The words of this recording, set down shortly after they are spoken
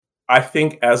I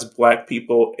think as Black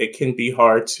people, it can be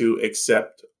hard to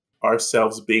accept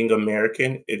ourselves being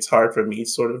American. It's hard for me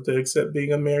sort of to accept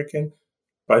being American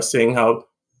by seeing how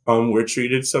we're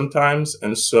treated sometimes.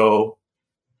 And so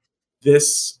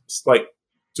this, like,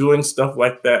 doing stuff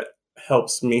like that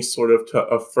helps me sort of to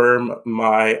affirm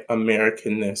my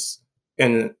Americanness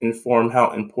and inform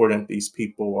how important these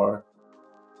people are.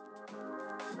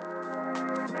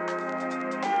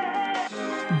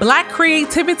 Black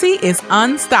creativity is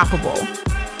unstoppable.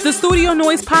 The Studio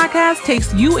Noise podcast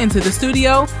takes you into the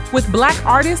studio with Black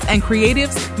artists and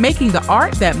creatives making the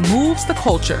art that moves the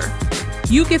culture.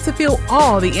 You get to feel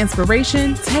all the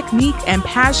inspiration, technique, and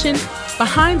passion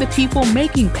behind the people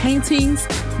making paintings,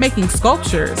 making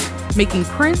sculptures, making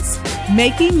prints,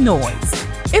 making noise.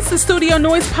 It's the Studio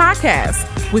Noise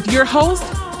podcast with your host,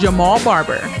 Jamal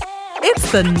Barber.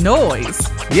 It's the noise.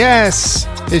 Yes,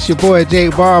 it's your boy, Jay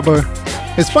Barber.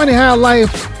 It's funny how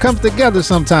life comes together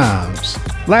sometimes.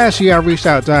 Last year, I reached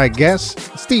out to our guest,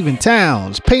 Stephen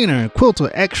Towns, painter and quilter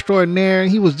extraordinaire.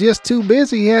 He was just too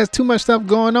busy. He has too much stuff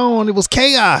going on. It was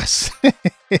chaos.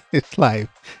 It's life.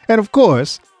 And of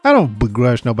course, I don't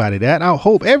begrudge nobody that. I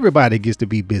hope everybody gets to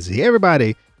be busy.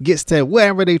 Everybody gets to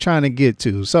wherever they're trying to get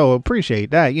to. So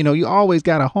appreciate that. You know, you always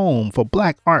got a home for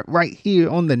Black art right here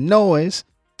on The Noise.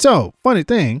 So, funny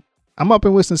thing, I'm up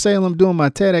in Winston-Salem doing my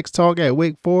TEDx talk at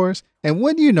Wake Forest. And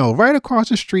what do you know, right across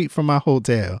the street from my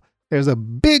hotel, there's a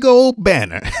big old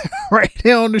banner right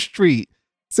there on the street.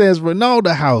 It says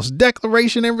Ronaldo House,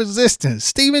 Declaration and Resistance,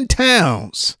 Stephen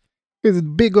Towns. There's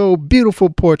big old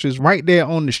beautiful portraits right there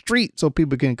on the street so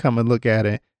people can come and look at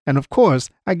it. And of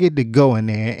course, I get to go in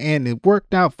there and it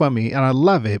worked out for me and I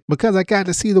love it because I got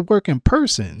to see the work in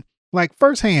person. Like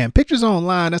firsthand, pictures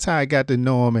online, that's how I got to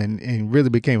know him and really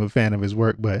became a fan of his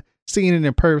work. But seeing it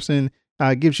in person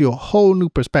gives you a whole new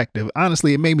perspective.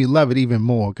 Honestly, it made me love it even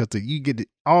more because you get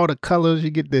all the colors,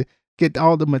 you get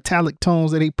all the metallic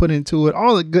tones that he put into it,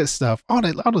 all the good stuff, all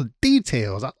the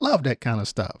details. I love that kind of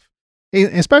stuff. And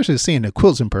especially seeing the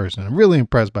quilts in person. I'm really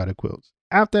impressed by the quilts.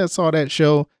 After I saw that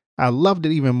show, I loved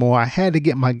it even more. I had to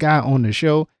get my guy on the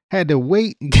show, had to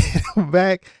wait and get him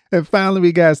back. And finally,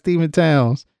 we got Stephen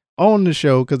Towns on the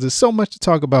show because there's so much to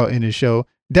talk about in the show.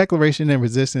 Declaration and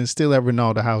Resistance still at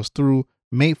Ronaldo House through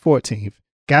May 14th.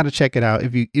 Got to check it out.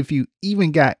 If you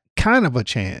even got kind of a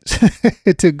chance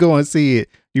to go and see it,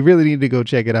 you really need to go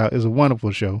check it out. It's a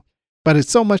wonderful show. But it's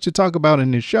so much to talk about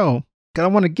in this show because I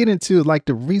want to get into like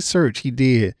the research he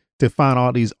did to find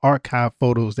all these archive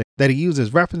photos that he used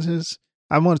as references.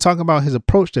 I want to talk about his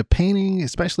approach to painting,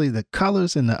 especially the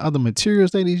colors and the other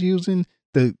materials that he's using,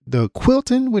 the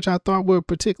quilting, which I thought were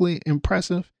particularly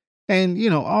impressive, and, you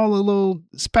know, all the little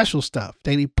special stuff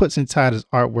that he puts inside his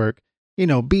artwork, you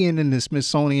know, being in the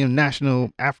Smithsonian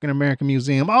National African American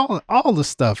Museum, all the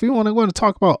stuff. We want to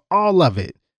talk about all of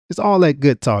it. It's all that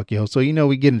good talk, yo. So, you know,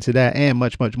 we get into that and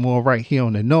much, much more right here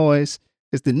on The Noise.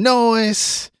 It's The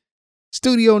Noise,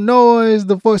 Studio Noise,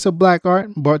 the voice of Black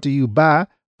art, brought to you by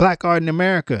Black Art in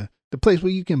America, the place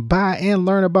where you can buy and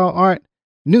learn about art.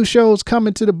 New shows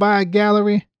coming to the Buy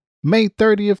Gallery May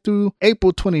 30th through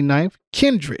April 29th.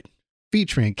 Kindred,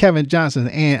 featuring Kevin Johnson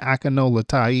and Akinola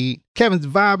Taid. Kevin's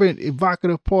vibrant,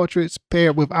 evocative portraits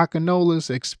paired with Akinola's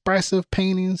expressive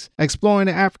paintings, exploring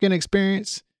the African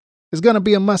experience. It's going to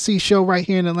be a must-see show right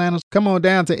here in Atlanta. Come on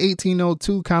down to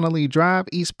 1802 Connolly Drive,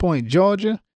 East Point,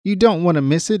 Georgia. You don't want to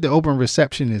miss it. The open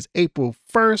reception is April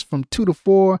 1st from 2 to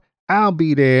 4. I'll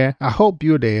be there. I hope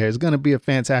you're there. It's going to be a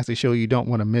fantastic show. You don't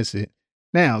want to miss it.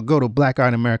 Now, go to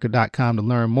blackartamerica.com to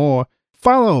learn more.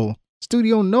 Follow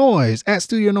Studio Noise at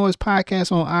Studio Noise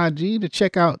Podcast on IG to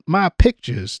check out my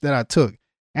pictures that I took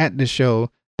at the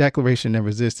show, Declaration and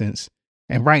Resistance.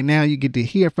 And right now, you get to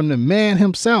hear from the man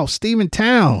himself, Stephen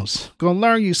Towns. Gonna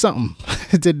learn you something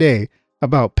today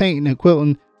about painting and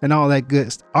quilting and all that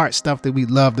good art stuff that we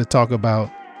love to talk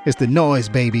about. It's The Noise,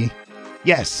 baby.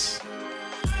 Yes.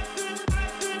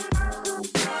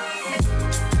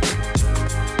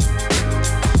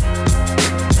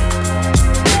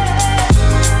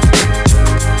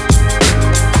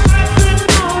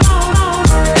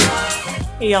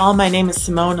 Hey y'all, my name is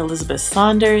Simone Elizabeth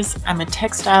Saunders. I'm a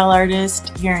textile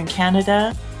artist here in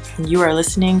Canada, and you are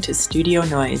listening to Studio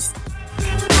Noise.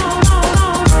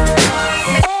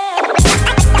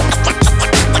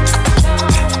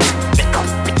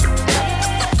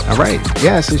 All right.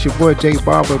 Yes, it's your boy Jay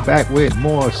Barber back with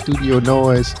more Studio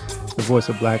Noise, the voice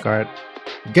of Black art.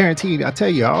 Guaranteed, I tell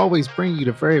you, I always bring you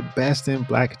the very best in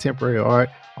Black contemporary art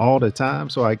all the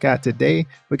time. So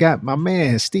we got my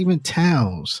man, Stephen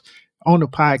Towns, on the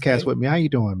podcast with me. How you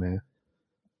doing, man?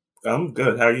 I'm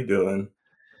good. How you doing?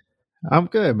 I'm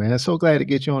good, man. So glad to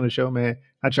get you on the show, man.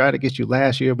 I tried to get you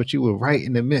last year, but you were right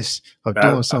in the midst of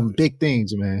doing That, some big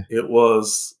things, man. it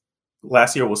was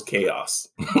last year was chaos.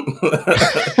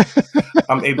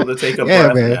 I'm able to take a Yeah,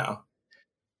 breath man. now.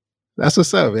 That's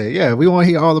what's up, man. Yeah, we want to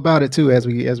hear all about it too as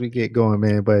we get going,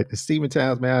 man. But Stephen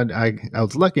Towns, man, I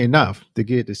was lucky enough to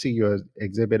get to see your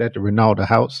exhibit at the Ronaldo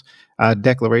House.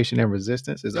 Declaration and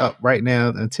Resistance is up right now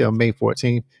until May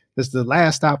 14th. This is the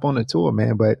last stop on the tour,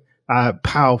 man. But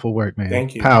powerful work, man.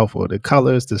 Thank you. Powerful. The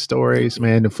colors, the stories,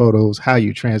 man, the photos, how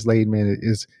you translate, man, it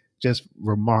is just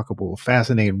remarkable,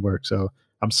 fascinating work. So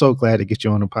I'm so glad to get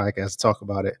you on the podcast to talk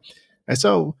about it. And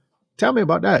so tell me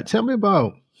about that. Tell me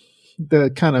about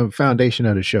the kind of foundation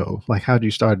of the show. Like, how did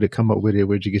you start to come up with it?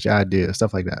 Where'd you get your idea?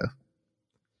 Stuff like that.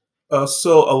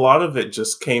 So a lot of it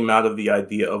just came out of the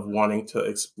idea of wanting to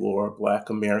explore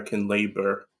Black American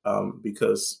labor,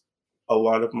 because a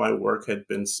lot of my work had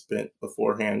been spent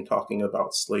beforehand talking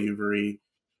about slavery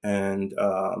and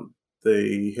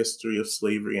the history of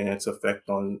slavery and its effect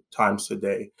on times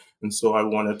today. And so I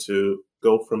wanted to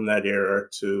go from that era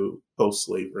to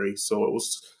post-slavery. So it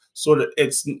was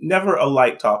it's never a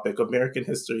light topic. American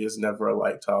history is never a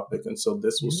light topic. And so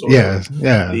this was sort of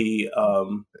the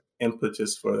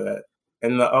impetus for that.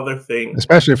 And the other thing,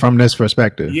 especially from this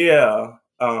perspective. Yeah.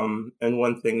 And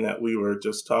one thing that we were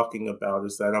just talking about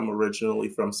is that I'm originally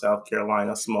from South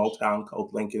Carolina, a small town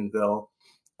called Lincolnville.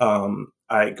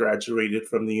 I graduated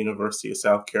from the University of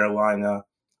South Carolina.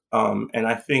 And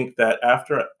I think that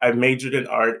after I majored in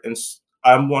art, and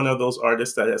I'm one of those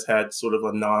artists that has had sort of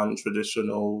a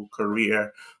non-traditional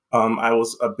career. I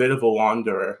was a bit of a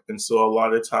wanderer. And so a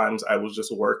lot of times I was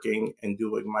just working and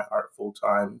doing my art full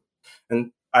time.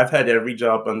 And I've had every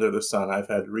job under the sun. I've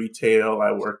had retail.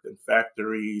 I worked in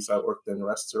factories. I worked in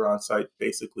restaurants. I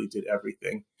basically did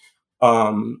everything.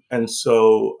 And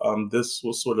so this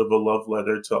was sort of a love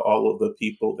letter to all of the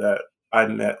people that I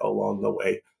met along the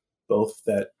way, both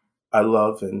that I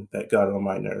love and that got on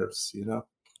my nerves, you know?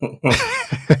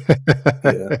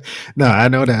 Yeah. No, I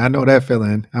know that. I know that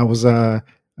feeling. I was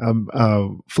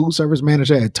food service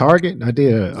manager at Target. I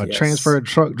did a Yes. transfer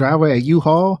truck driver at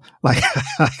U-Haul. Like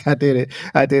I did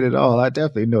it all. I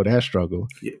definitely know that struggle.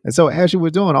 Yeah. And so as you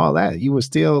were doing all that, you were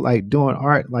still like doing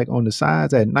art like on the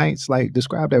sides at nights. Like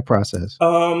describe that process.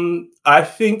 I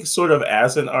think sort of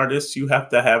as an artist, you have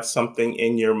to have something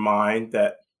in your mind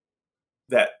that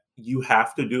you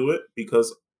have to do it,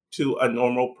 because to a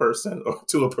normal person or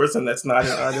to a person that's not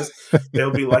an artist,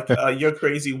 they'll be like, you're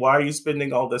crazy. Why are you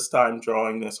spending all this time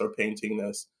drawing this or painting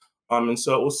this? And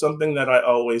so it was something that I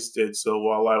always did. So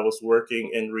while I was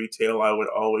working in retail, I would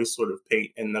always sort of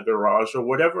paint in the garage or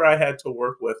whatever I had to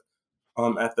work with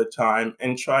at the time,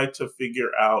 and try to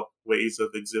figure out ways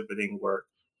of exhibiting work.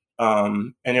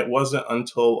 And it wasn't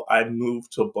until I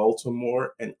moved to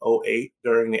Baltimore in '08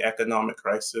 during the economic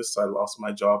crisis. I lost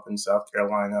my job in South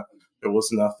Carolina. There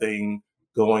was nothing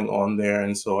going on there.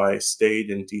 And so I stayed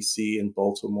in DC and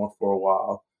Baltimore for a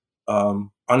while,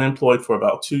 unemployed for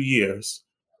about 2 years,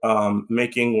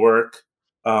 making work,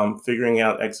 figuring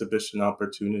out exhibition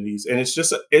opportunities. And it's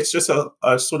just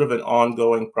a sort of an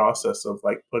ongoing process of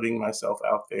like putting myself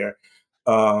out there,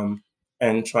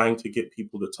 and trying to get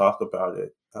people to talk about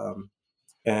it.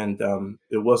 And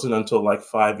it wasn't until like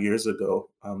 5 years ago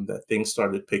that things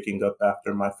started picking up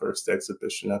after my first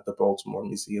exhibition at the Baltimore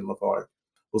Museum of Art.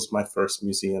 Was my first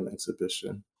museum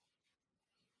exhibition.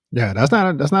 Yeah, that's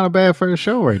not a bad first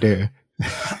show right there.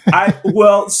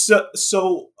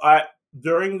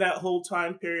 During that whole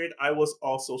time period, I was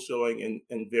also showing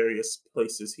in various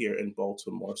places here in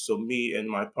Baltimore. So me and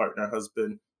my partner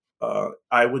husband,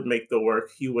 I would make the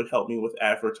work. He would help me with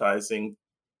advertising,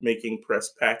 making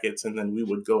press packets, and then we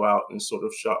would go out and sort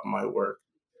of shop my work.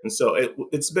 And so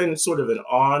it's been sort of an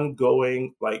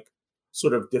ongoing, like,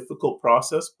 sort of difficult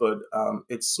process, but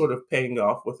it's sort of paying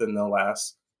off within the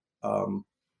last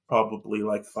probably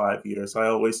like 5 years. I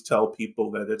always tell people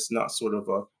that it's not sort of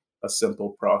a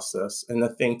simple process. And the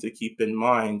thing to keep in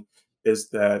mind is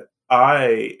that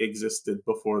I existed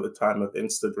before the time of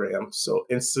Instagram. So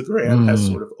Instagram has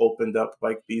sort of opened up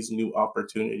like these new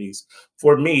opportunities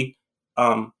for me,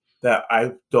 that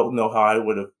I don't know how I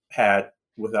would have had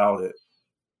without it.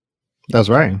 That's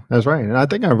right. That's right. And I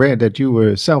think I read that you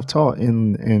were self-taught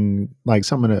in like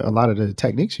a lot of the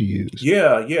techniques you use.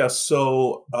 Yeah.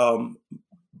 So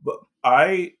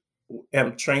I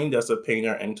am trained as a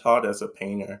painter and taught as a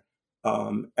painter.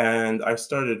 And I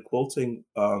started quilting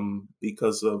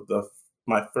because of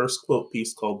my first quilt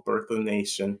piece called Birth of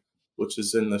Nation, which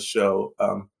is in the show.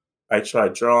 I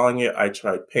tried drawing it, I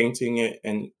tried painting it,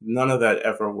 and none of that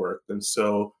ever worked. And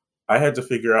so I had to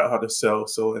figure out how to sew.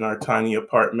 So in our tiny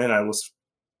apartment, I was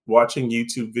watching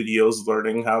YouTube videos,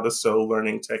 learning how to sew,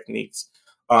 learning techniques.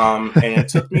 And it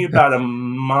took me about a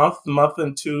month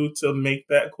and two to make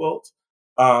that quilt.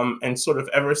 And sort of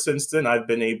ever since then, I've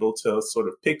been able to sort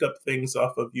of pick up things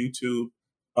off of YouTube.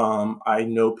 I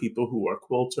know people who are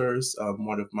quilters.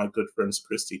 One of my good friends,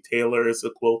 Christy Taylor, is a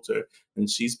quilter, and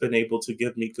she's been able to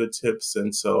give me good tips.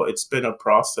 And so it's been a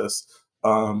process,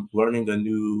 learning a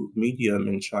new medium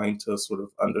and trying to sort of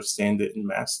understand it and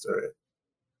master it.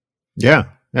 Yeah,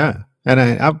 yeah. And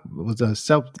I was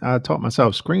I taught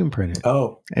myself screen printing.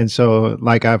 Oh, And so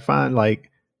like I find like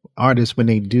artists when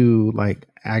they do like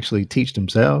actually teach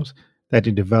themselves that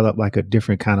they develop like a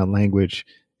different kind of language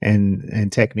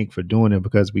and technique for doing it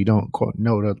because we don't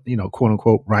know the, quote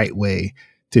unquote right way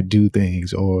to do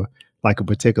things or like a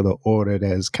particular order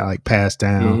that's kind of like passed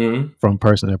down hmm from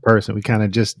person to person. We kind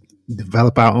of just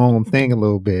develop our own thing a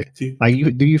little bit. Like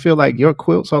do you feel like your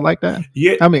quilts are like that?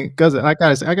 yeah. I mean, because I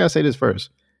gotta say this first.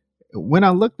 When I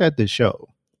looked at the show,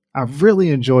 I really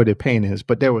enjoyed the paintings,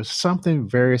 but there was something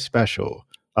very special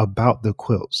about the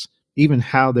quilts, even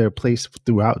how they're placed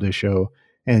throughout the show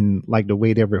and like the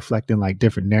way they're reflecting like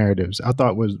different narratives. I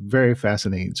thought was very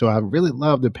fascinating. So I really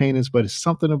loved the paintings, but it's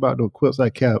something about the quilts I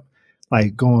kept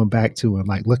like going back to and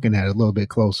like looking at it a little bit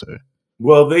closer.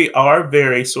 Well, they are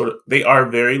very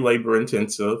labor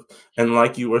intensive. And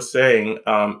like you were saying,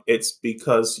 it's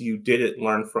because you didn't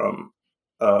learn from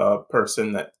a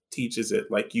person that teaches it.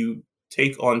 Like you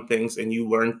take on things and you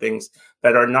learn things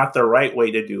that are not the right way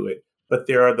to do it, but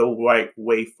they are the right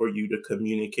way for you to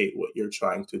communicate what you're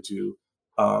trying to do,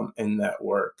 in that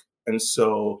work. And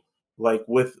so, like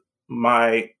with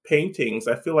my paintings,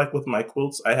 I feel like with my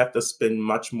quilts, I have to spend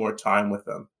much more time with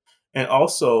them. And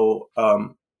also,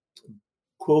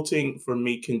 quilting for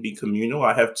me can be communal.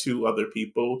 I have two or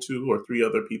three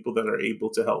other people that are able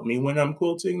to help me when I'm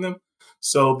quilting them.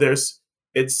 So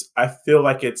I feel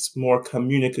like it's more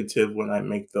communicative when I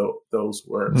make those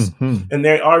works. Hmm. And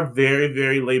they are very,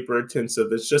 very labor intensive.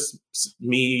 It's just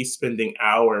me spending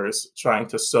hours trying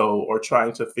to sew or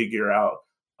trying to figure out,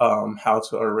 how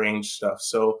to arrange stuff.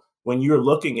 So when you're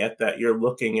looking at that, you're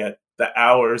looking at the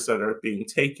hours that are being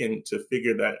taken to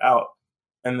figure that out.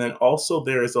 And then also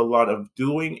there is a lot of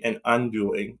doing and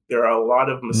undoing. There are a lot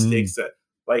of Mm, mistakes that,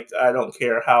 like, I don't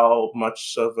care how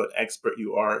much of an expert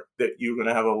you are, that you're going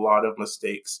to have a lot of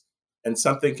mistakes. And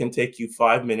something can take you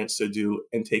 5 minutes to do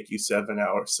and take you 7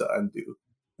 hours to undo.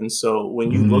 And so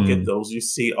when you look at mm. those, you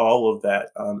see all of that,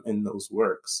 in those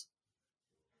works.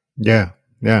 Yeah,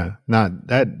 yeah. No,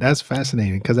 that's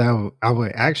fascinating because I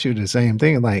would ask you the same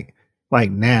thing. Like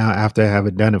now, after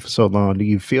having done it for so long, do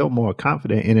you feel more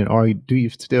confident in it, or do you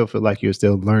still feel like you're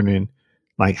still learning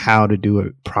like how to do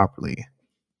it properly?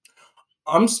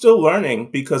 I'm still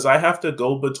learning because I have to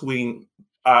go between.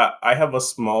 I have a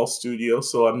small studio,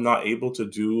 so I'm not able to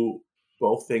do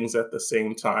both things at the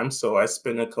same time. So I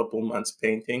spend a couple months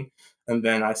painting, and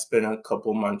then I spend a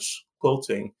couple months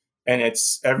quilting. And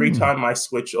it's every Mm, time I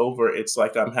switch over, it's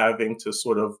like I'm having to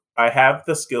sort of. I have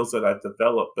the skills that I've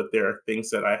developed, but there are things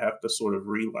that I have to sort of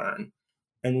relearn.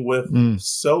 And with mm,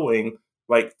 sewing,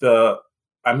 like the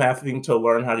I'm having to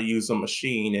learn how to use a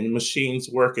machine, and machines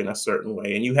work in a certain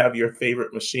way. And you have your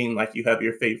favorite machine, like you have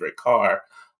your favorite car.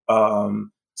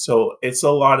 So it's a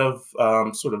lot of,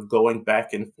 sort of going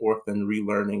back and forth and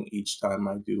relearning each time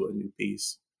I do a new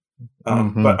piece.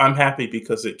 hmm. But I'm happy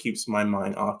because it keeps my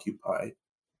mind occupied.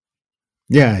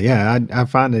 Yeah, yeah. I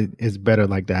find it's better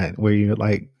like that, where you're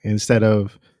like instead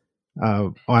of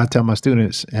I tell my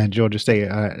students at Georgia State,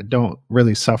 I don't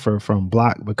really suffer from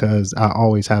block because I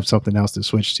always have something else to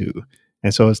switch to.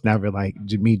 And so it's never like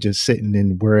me just sitting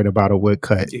and worried about a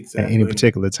woodcut at any Exactly.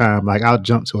 particular time. Like I'll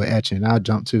jump to an etching, I'll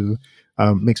jump to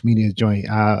mixed media joint,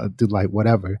 I'll do like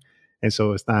whatever. And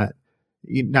so it's not,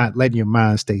 you're not letting your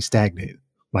mind stay stagnant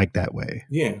like that way.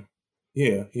 Yeah.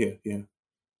 Yeah. Yeah. Yeah.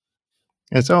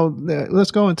 And so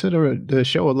let's go into the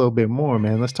show a little bit more,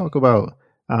 man. Let's talk about.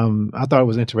 I thought it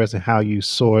was interesting how you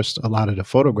sourced a lot of the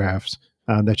photographs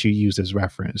that you used as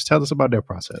reference. Tell us about that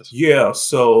process. Yeah.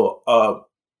 So,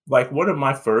 like one of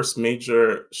my first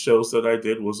major shows that I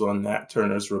did was on Nat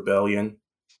Turner's Rebellion.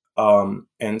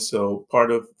 And so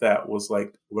part of that was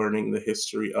like learning the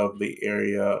history of the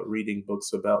area, reading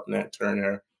books about Nat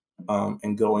Turner,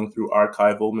 and going through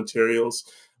archival materials.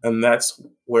 And that's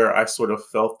where I sort of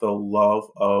felt the love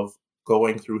of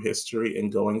going through history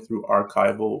and going through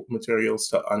archival materials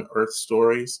to unearth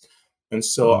stories. And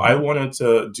so I Hmm. wanted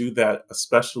to do that,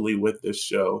 especially with this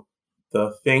show.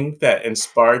 The thing that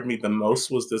inspired me the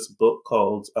most was this book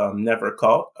called, Never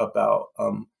Caught, about,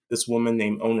 this woman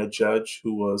named Ona Judge,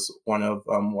 who was one of,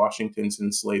 Washington's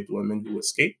enslaved women who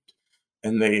escaped,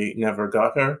 and they never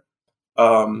got her.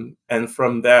 And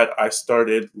from that, I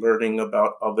started learning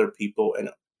about other people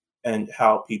and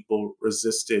how people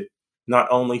resisted not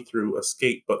only through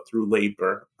escape but through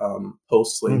labor,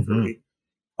 post Hmm. slavery.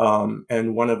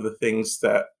 And one of the things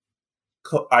that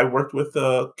I worked with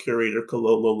the curator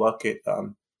Kalolo Luckett,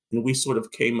 and we sort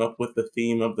of came up with the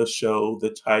theme of the show, the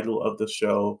title of the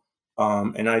show,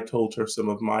 and I told her some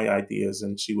of my ideas,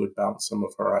 and she would bounce some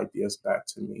of her ideas back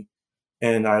to me.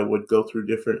 And I would go through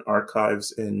different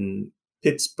archives in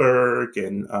Pittsburgh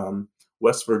and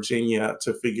West Virginia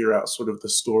to figure out sort of the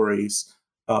stories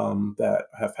that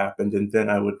have happened, and then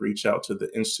I would reach out to the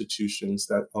institutions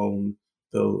that own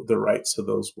the rights to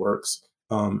those works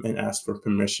and ask for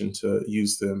permission to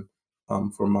use them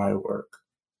for my work.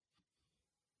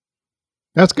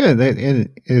 That's good. That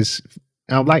it is.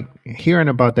 I like hearing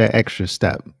about that extra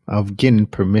step of getting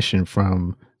permission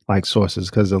from like sources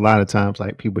because a lot of times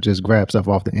like people just grab stuff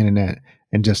off the internet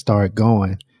and just start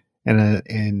going,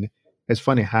 and it's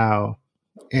funny how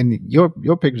and your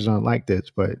pictures aren't like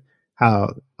this, but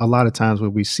how a lot of times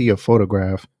when we see a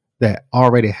photograph that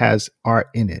already has art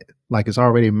in it, like it's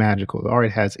already magical, it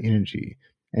already has energy,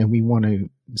 and we want to.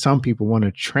 Some people want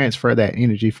to transfer that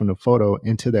energy from the photo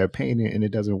into their painting, and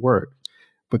it doesn't work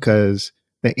because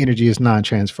the energy is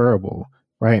non-transferable,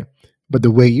 right? But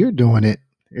the way you're doing it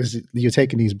is you're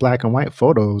taking these black and white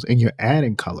photos and you're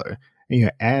adding color and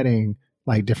you're adding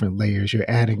like different layers. You're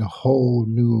adding a whole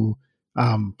new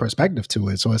perspective to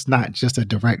it. So it's not just a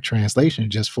direct translation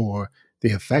just for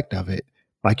the effect of it.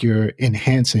 Like you're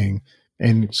enhancing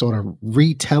and sort of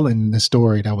retelling the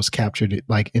story that was captured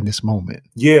like in this moment.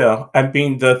 Yeah, I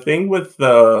mean, the thing with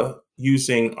the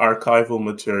using archival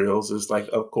materials is like,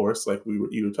 of course, like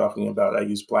you were talking about, I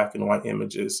use black and white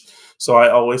images. So I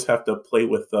always have to play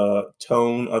with the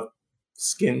tone of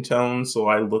skin tone. So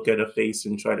I look at a face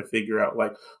and try to figure out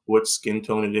like what skin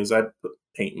tone it is.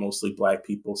 Paint mostly black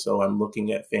people, so I'm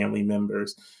looking at family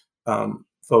members,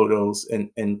 photos,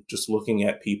 and just looking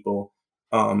at people.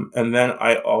 And then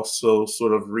I also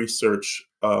sort of research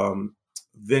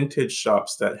vintage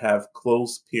shops that have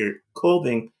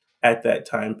clothing at that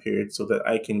time period so that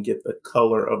I can get the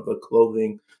color of the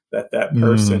clothing that that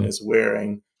person Mm, is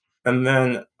wearing. And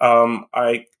then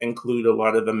I include a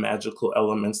lot of the magical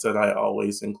elements that I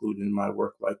always include in my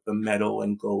work, like the metal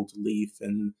and gold leaf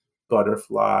and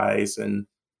butterflies and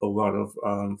a lot of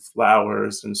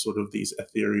flowers and sort of these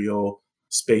ethereal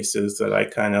spaces that I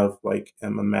kind of like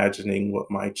am imagining what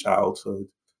my childhood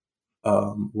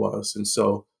was. And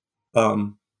so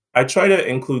um, I try to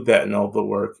include that in all the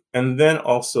work. And then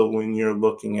also, when you're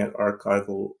looking at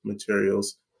archival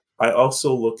materials, I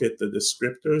also look at the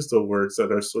descriptors, the words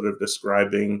that are sort of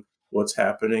describing what's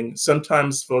happening.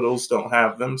 Sometimes photos don't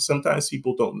have them, sometimes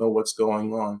people don't know what's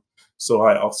going on. So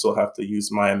I also have to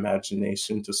use my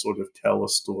imagination to sort of tell a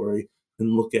story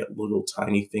and look at little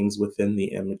tiny things within the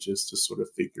images to sort of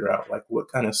figure out like what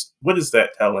is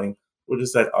that telling, what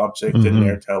is that object in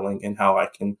there hmm telling, and how I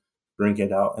can bring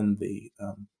it out in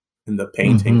the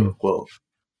painting or hmm quilt.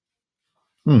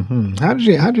 How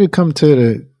did you come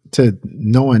to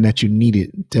knowing that you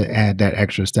needed to add that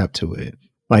extra step to it?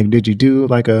 Like, did you do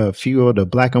like a few of the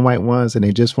black and white ones and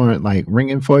they just weren't like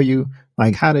ringing for you?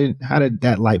 Like, how did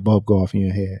that light bulb go off in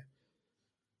your head?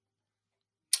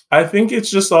 I think it's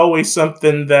just always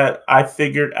something that I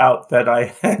figured out that I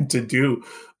had to do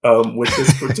with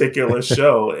this particular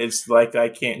show. It's like I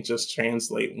can't just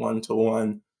translate one to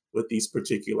one with these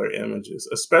particular images,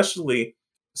 especially.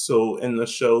 So in the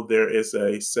show, there is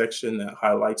a section that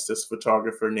highlights this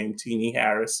photographer named Teenie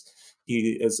Harris.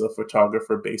 He is a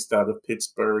photographer based out of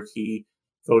Pittsburgh. He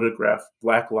photographed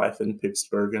Black life in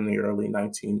Pittsburgh in the early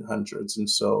 1900s. And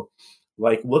so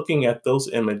like looking at those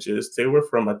images, they were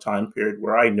from a time period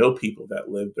where I know people that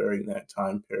lived during that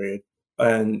time period.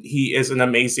 And he is an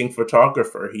amazing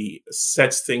photographer. He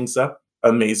sets things up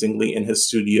amazingly in his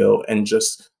studio and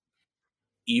just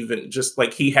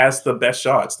like he has the best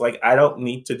shots. Like I don't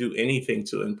need to do anything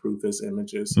to improve his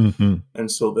images. Hmm.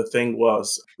 And so the thing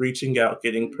was reaching out,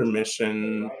 getting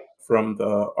permission from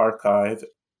the archive,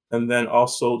 and then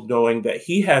also knowing that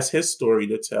he has his story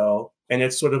to tell. And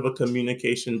it's sort of a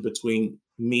communication between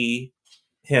me,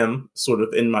 him, sort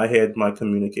of in my head, my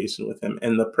communication with him,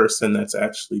 and the person that's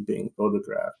actually being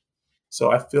photographed.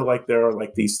 So I feel like there are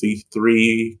like these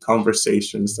three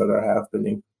conversations that are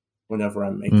happening whenever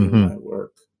I'm making Hmm. my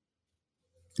work.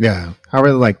 Yeah, I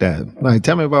really like that. Like,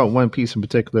 tell me about one piece in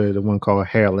particular, the one called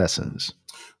Hair Lessons.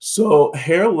 So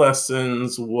Hair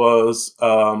Lessons was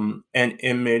an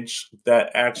image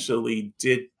that actually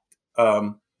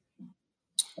um,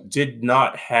 did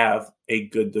not have a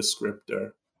good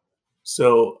descriptor.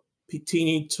 So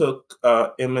Tini took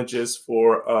images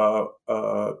for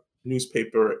a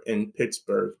newspaper in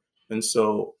Pittsburgh, and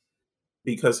so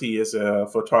because he is a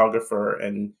photographer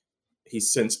and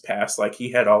he's since passed, like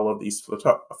he had all of these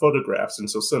photographs, and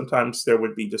so sometimes there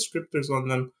would be descriptors on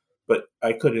them, but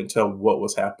I couldn't tell what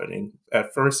was happening.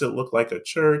 At first, it looked like a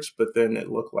church, but then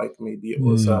it looked like maybe it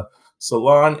was a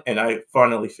salon, and I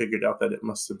finally figured out that it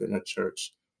must have been a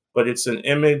church. But it's an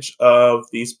image of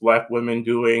these Black women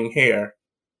doing hair,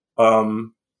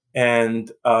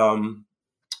 and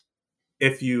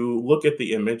if you look at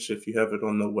the image, if you have it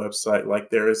on the website,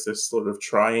 like there is this sort of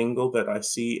triangle that I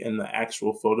see in the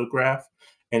actual photograph,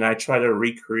 and I try to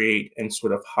recreate and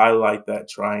sort of highlight that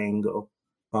triangle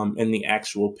in the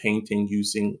actual painting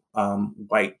using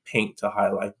white paint to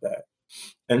highlight that.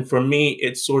 And for me,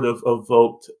 it sort of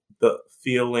evoked the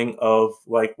feeling of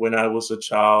like when I was a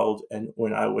child and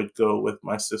when I would go with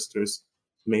my sisters,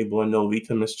 Mabel and Novi,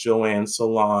 to Miss Joanne's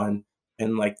salon,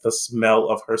 and like the smell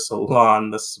of her salon,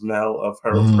 the smell of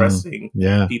her pressing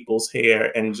people's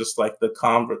hair, and just like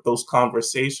those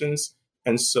conversations.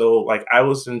 And so like I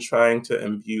was trying to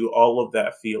imbue all of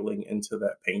that feeling into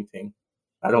that painting.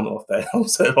 I don't know if that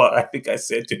helps at all. I think I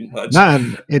said too much. Nah,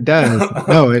 it does.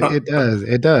 No, it does.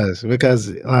 It does. Because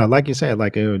like you said,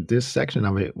 like this section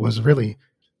of it was really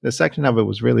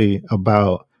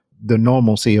about the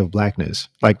normalcy of Blackness.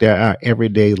 Like there are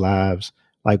everyday lives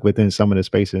like within some of the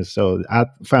spaces. So I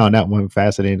found that one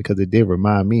fascinating because it did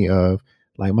remind me of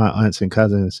like my aunts and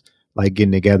cousins like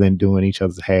getting together and doing each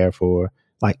other's hair for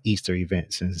like Easter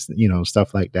events and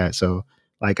stuff like that. So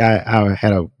like I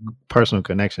had a personal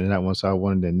connection to that one, so I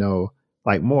wanted to know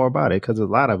like more about it because a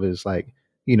lot of it is like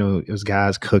it was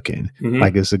guys cooking,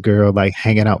 like it's a girl like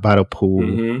hanging out by the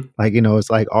pool, like it's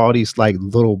like all these like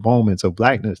little moments of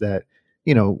Blackness that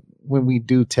when we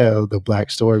do tell the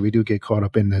Black story, we do get caught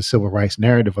up in the civil rights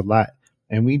narrative a lot,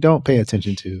 and we don't pay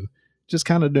attention to just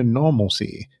kind of the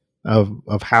normalcy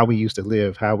of how we used to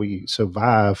live, how we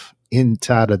survive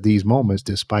inside of these moments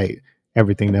despite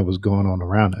everything that was going on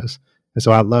around us. And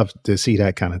so I love to see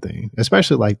that kind of thing,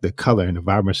 especially like the color and the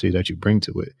vibrancy that you bring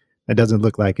to it. It doesn't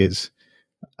look like it's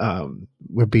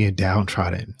we're being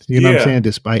downtrodden. You know what I'm saying?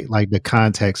 Despite like the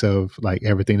context of like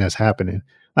everything that's happening.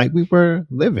 Like we were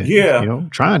living,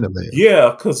 trying to live. Yeah,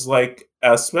 because like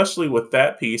especially with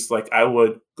that piece, like I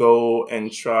would go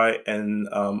and try and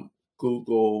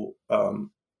Google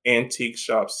antique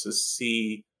shops to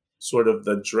see sort of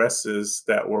the dresses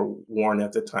that were worn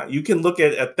at the time. You can look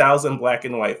at 1,000 black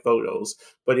and white photos,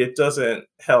 but it doesn't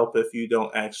help if you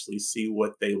don't actually see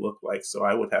what they look like. So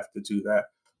I would have to do that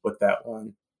with that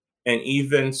one. And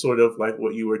even sort of like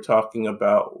what you were talking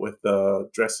about with the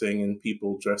dressing and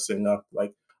people dressing up,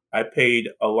 like I paid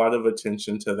a lot of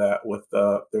attention to that with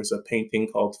there's a painting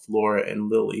called Flora and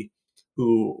Lily,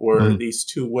 who were these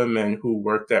two women who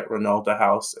worked at Ronaldo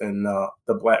House in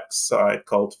the black side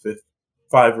called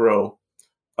Five Row.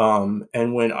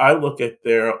 And when I look at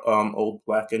their old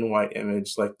black and white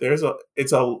image, like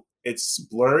it's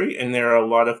blurry and there are a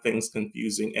lot of things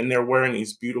confusing, and they're wearing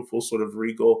these beautiful sort of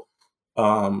regal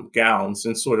gowns,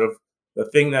 and sort of the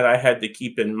thing that I had to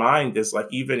keep in mind is like,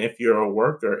 even if you're a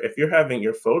worker, if you're having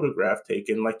your photograph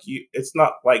taken, like it's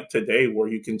not like today where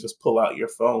you can just pull out your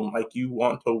phone. Like you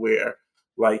want to wear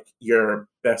like your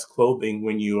best clothing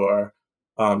when you are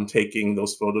taking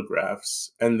those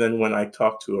photographs. And then when I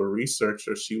talked to a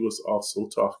researcher, she was also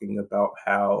talking about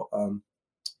how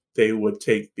they would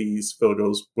take these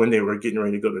photos when they were getting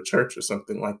ready to go to church or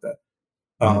something like that.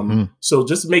 So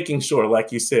just making sure,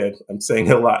 like you said, I'm saying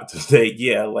a lot to say,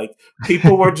 like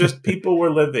people were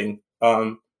living,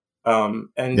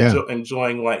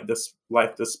 enjoying like this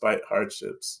life despite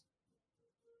hardships.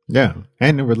 Yeah.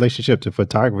 And the relationship to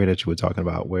photography that you were talking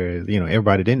about where,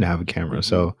 everybody didn't have a camera.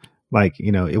 So like,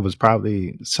 it was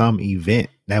probably some event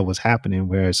that was happening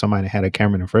where somebody had a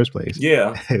camera in the first place.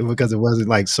 Yeah. Because it wasn't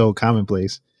like so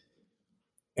commonplace.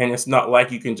 And it's not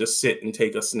like you can just sit and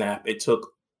take a snap. It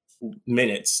took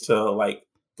minutes to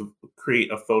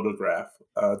create a photograph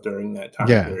during that time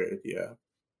period.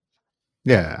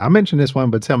 Yeah, I mentioned this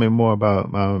one, but tell me more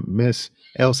about Miss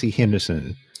Elsie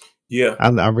Henderson. Yeah,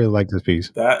 I really like this piece.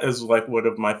 That is like one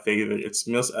of my favorite. It's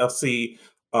Miss Elsie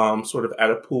sort of at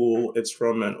a pool. It's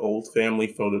from an old family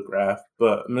photograph,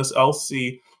 but Miss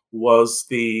Elsie was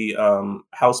the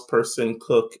house person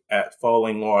cook at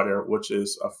Falling Water, which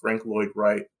is a Frank Lloyd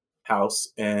Wright house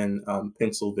in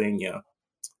Pennsylvania.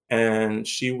 And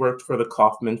she worked for the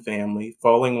Kaufman family.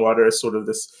 Falling Water is sort of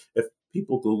this, if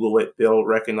people Google it, they'll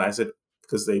recognize it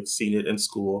because they've seen it in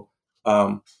school.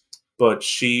 But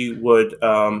she would,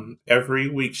 every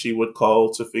week she would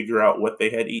call to figure out what they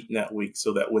had eaten that week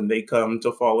so that when they come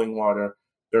to Falling Water,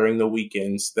 during the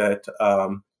weekends, that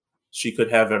she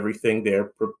could have everything there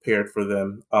prepared for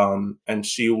them. And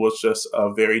she was just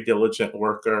a very diligent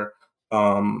worker.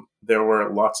 There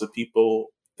were lots of people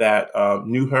that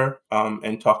knew her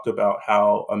and talked about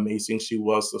how amazing she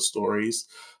was, the stories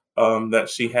that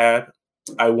she had.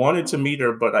 I wanted to meet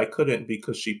her, but I couldn't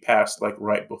because she passed like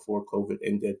right before COVID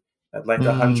ended at like Mm.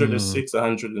 106,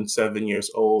 107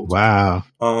 years old. Wow.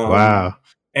 Um, Wow.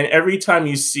 and every time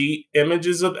you see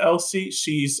images of Elsie,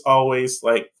 she's always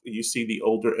like, you see the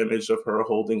older image of her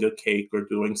holding a cake or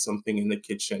doing something in the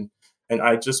kitchen. And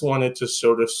I just wanted to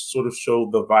sort of show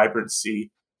the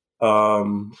vibrancy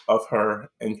of her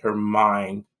and her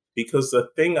mind. Because the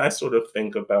thing I sort of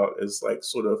think about is like,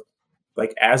 sort of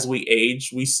like, as we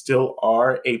age, we still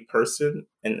are a person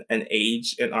and an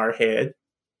age in our head,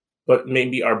 but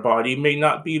maybe our body may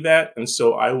not be that. And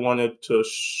so I wanted to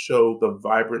show the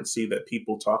vibrancy that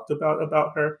people talked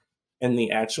about her and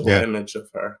the actual Yeah. image of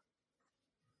her.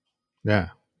 Yeah.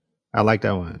 I like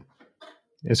that one.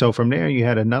 And so from there, you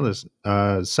had another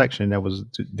section that was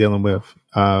dealing with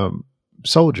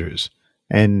soldiers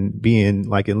and being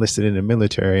like enlisted in the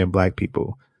military and Black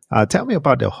people. Tell me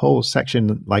about the whole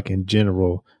section, like in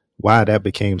general, why that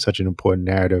became such an important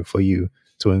narrative for you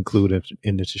to include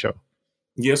in the show.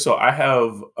 Yeah, so I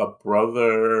have a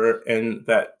brother in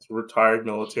that retired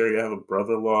military. I have a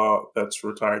brother-in-law that's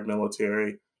retired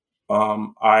military.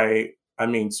 I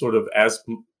mean, sort of as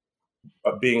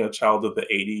being a child of the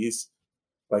 80s,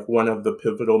 like one of the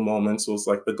pivotal moments was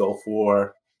like the Gulf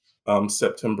War,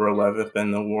 September 11th,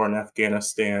 and the war in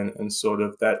Afghanistan, and sort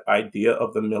of that idea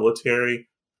of the military,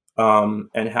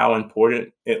 and how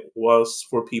important it was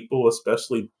for people,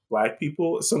 especially Black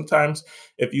people. Sometimes,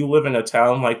 if you live in a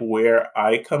town like where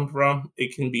I come from,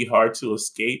 it can be hard to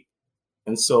escape.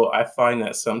 And so I find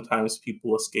that sometimes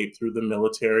people escape through the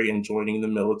military and joining the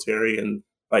military and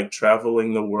like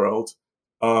traveling the world.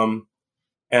 Um,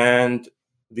 and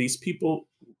these people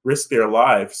risk their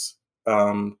lives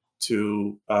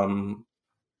to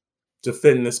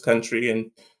defend this country.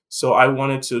 And so I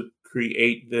wanted to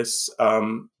create this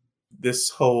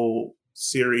whole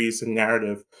series and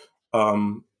narrative,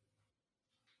 um,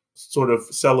 sort of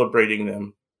celebrating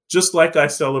them, just like I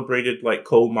celebrated like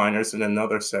coal miners in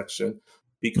another section,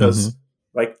 Mm-hmm. because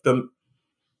like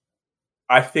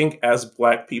I think as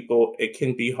Black people, it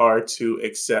can be hard to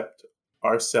accept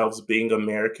ourselves being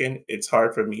American. It's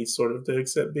hard for me sort of to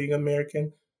accept being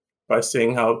American by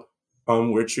seeing how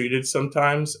we're treated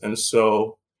sometimes. And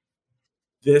so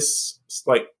this,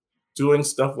 like, doing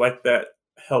stuff like that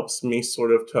helps me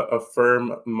sort of to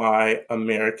affirm my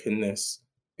Americanness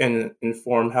and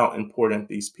inform how important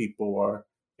these people are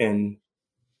in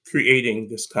creating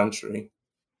this country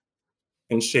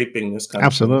and shaping this country.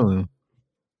 Absolutely.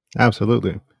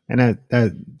 Absolutely. And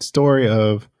that story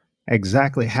of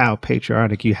exactly how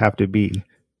patriotic you have to be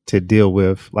to deal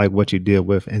with like what you deal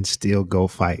with and still go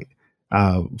fight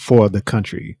for the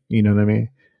country. You know what I mean?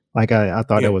 Like I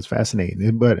thought that Yeah. was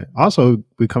fascinating. But also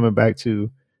we coming back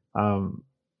to um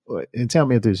and tell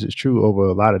me if this is true over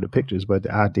a lot of the pictures, but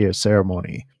the idea of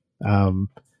ceremony um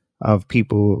of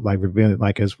people like revealing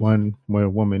like as one where a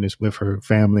woman is with her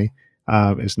family.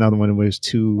 It's another one where it's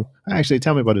two. Actually,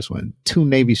 tell me about this one. Two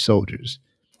Navy soldiers,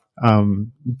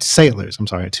 sailors. I'm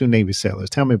sorry, two Navy sailors.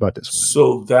 Tell me about this one.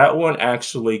 So that one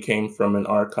actually came from an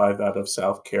archive out of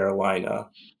South Carolina.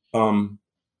 Um,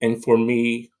 and for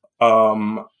me,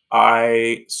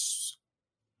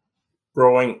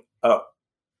 growing up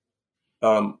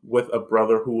with a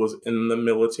brother who was in the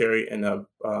military and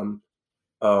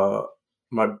uh,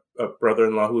 my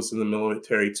brother-in-law who was in the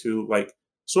military too, like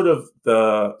sort of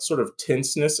the sort of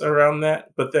tenseness around that,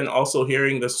 but then also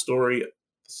hearing the story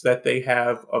that they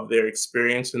have of their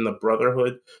experience in the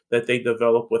brotherhood that they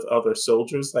develop with other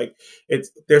soldiers. Like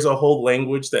there's a whole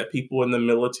language that people in the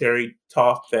military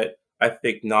talk that I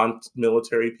think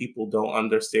non-military people don't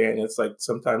understand. It's like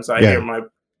sometimes I hear Yeah. my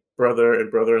brother and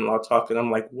brother-in-law talking.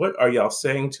 I'm like, what are y'all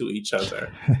saying to each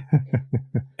other?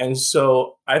 And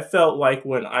so I felt like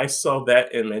when I saw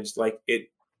that image, like it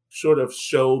sort of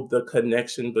showed the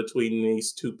connection between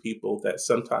these two people that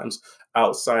sometimes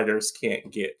outsiders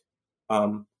can't get.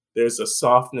 There's a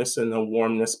softness and a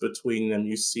warmness between them.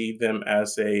 You see them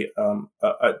as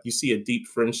you see a deep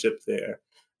friendship there.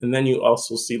 And then you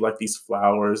also see like these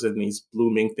flowers and these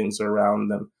blooming things around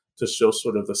them to show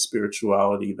sort of the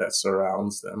spirituality that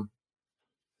surrounds them.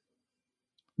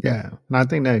 Yeah, and I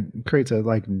think that creates a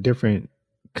like different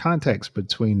context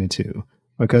between the two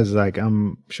because like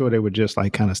I'm sure they were just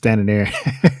like kind of standing there,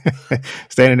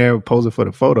 standing there posing for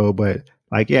the photo, but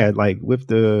Like, yeah, like with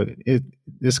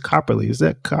this copperly, is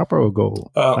that copper or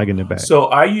gold? Like in the back? So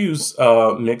I use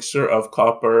a mixture of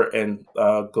copper and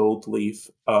gold leaf.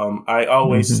 I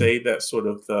always Hmm. say that sort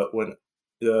of when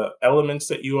the elements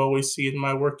that you always see in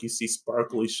my work, you see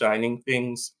sparkly, shining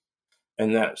things,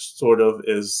 and that sort of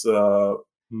is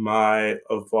my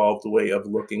evolved way of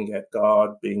looking at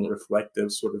God being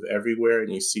reflective sort of everywhere,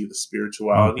 and you see the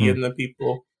spirituality Hmm. in the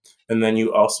people, and then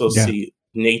you also Yeah. see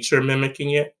nature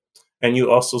mimicking it, and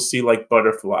you also see like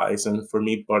butterflies, and for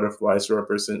me butterflies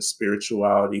represent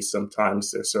spirituality.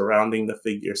 Sometimes they're surrounding the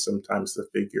figure, sometimes the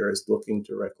figure is looking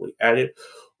directly at it,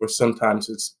 or sometimes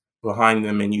it's behind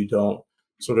them and you don't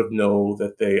sort of know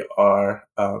that they are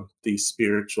these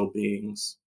spiritual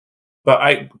beings. But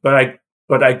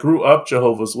I grew up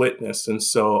Jehovah's Witness, and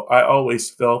so I always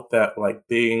felt that, like,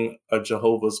 being a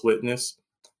Jehovah's Witness,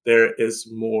 there is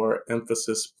more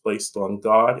emphasis placed on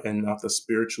God and not the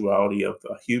spirituality of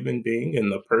the human being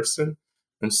and the person.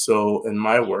 And so in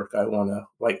my work, I wanna,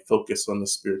 like, focus on the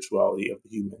spirituality of the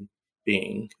human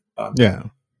being. Yeah.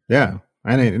 Yeah.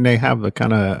 And they have a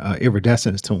kind of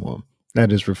iridescence to them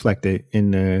that is reflected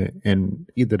in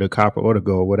either the copper or the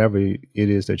gold, whatever it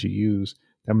is that you use.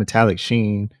 That metallic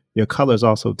sheen, your colors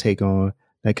also take on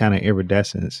that kind of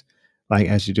iridescence, like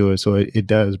as you do it. So it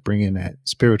does bring in that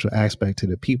spiritual aspect to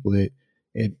the people. It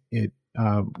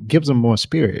gives them more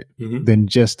spirit Mhm. than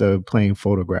just a plain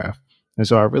photograph. And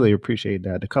so I really appreciate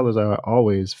that. The colors are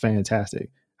always fantastic.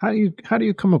 How do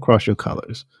you come across your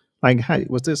colors? Like, how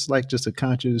was this like just a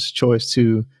conscious choice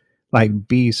to like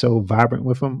be so vibrant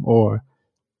with them, or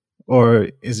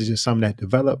is it just something that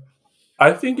developed?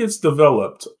 I think it's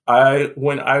developed. I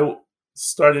when I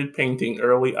started painting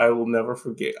early, I will never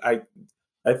forget.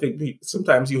 I think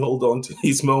sometimes you hold on to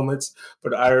these moments,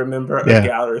 but I remember a Yeah.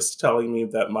 gallerist telling me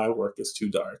that my work is too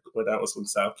dark when I was in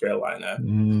South Carolina.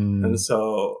 And Mm,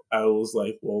 so I was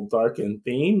like, well, dark in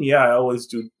theme? Yeah, I always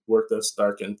do work that's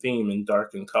dark in theme and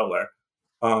dark in color.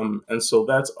 And so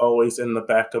that's always in the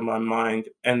back of my mind.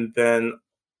 And then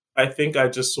I think I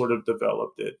just sort of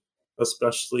developed it,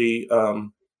 especially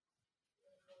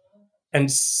and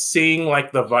seeing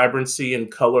like the vibrancy and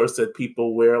colors that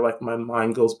people wear, like my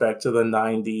mind goes back to the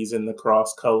 90s and the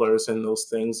cross colors and those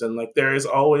things. And like there is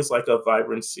always like a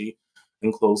vibrancy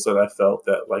in clothes that I felt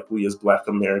that like we as Black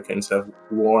Americans have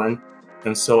worn.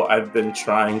 And so I've been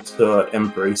trying to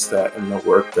embrace that in the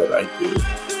work that I do.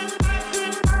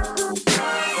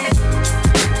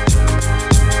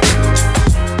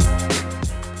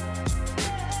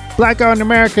 Black Art in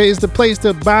America is the place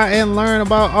to buy and learn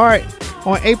about art.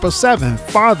 On April 7th,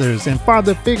 Fathers and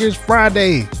Father Figures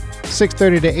Friday,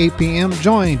 6:30 to 8 p.m.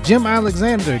 Join Jim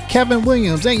Alexander, Kevin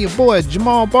Williams, and your boy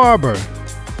Jamal Barber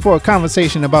for a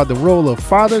conversation about the role of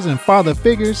fathers and father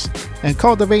figures and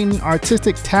cultivating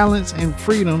artistic talents and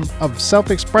freedom of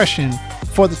self-expression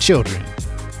for the children.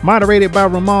 Moderated by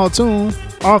Ramal Toon,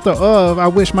 author of I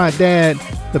Wish My Dad,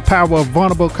 The Power of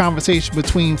Vulnerable Conversation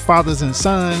Between Fathers and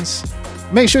Sons.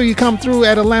 Make sure you come through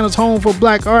at Atlanta's home for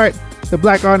Black Art, the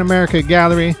Black Art in America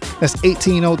Gallery. That's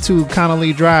 1802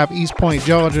 Connolly Drive, East Point,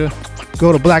 Georgia.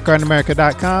 Go to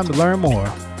blackartinamerica.com to learn more.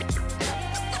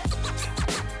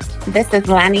 This is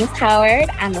Lanny Howard.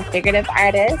 I'm a figurative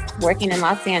artist working in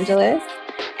Los Angeles,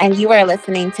 and you are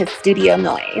listening to Studio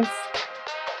Noise.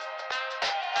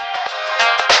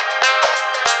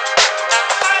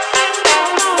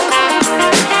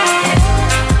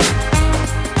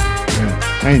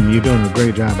 Yeah. And you're doing a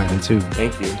great job at it too.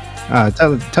 Thank you.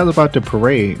 Tell about the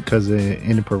parade, because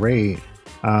in the parade,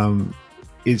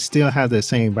 it still has that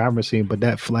same vibrancy, but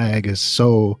that flag is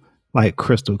so like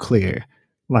crystal clear,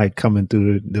 like coming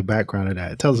through the background of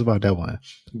that. Tell us about that one.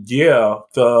 Yeah,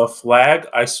 the flag,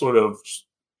 I sort of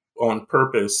on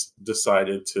purpose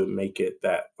decided to make it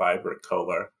that vibrant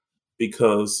color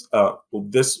because well,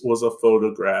 this was a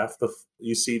photograph.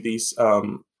 You see these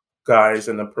guys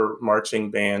in a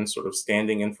marching band sort of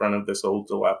standing in front of this old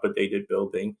dilapidated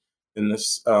building in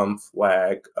this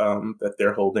flag that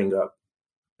they're holding up.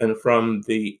 And from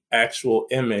the actual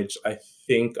image, I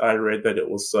think I read that it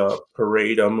was a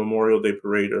parade, a Memorial Day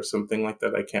parade or something like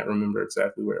that. I can't remember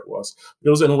exactly where it was. It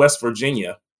was in West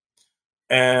Virginia.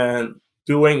 And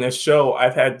doing this show,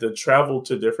 I've had to travel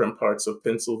to different parts of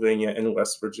Pennsylvania and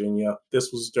West Virginia.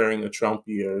 This was during the Trump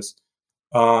years.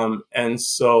 And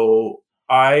so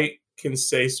I can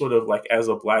say, sort of like as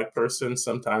a Black person,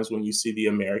 sometimes when you see the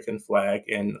American flag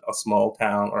in a small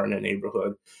town or in a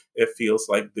neighborhood, it feels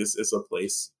like this is a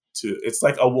place it's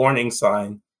like a warning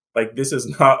sign. Like, this is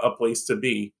not a place to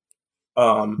be.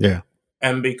 Um, Yeah.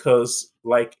 and because,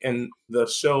 like, in the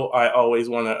show, I always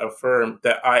want to affirm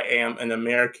that I am an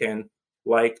American,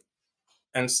 like,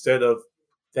 instead of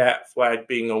that flag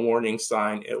being a warning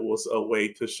sign, it was a way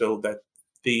to show that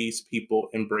these people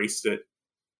embraced it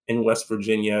in West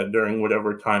Virginia during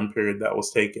whatever time period that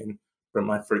was taken from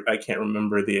I can't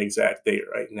remember the exact date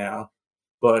right now,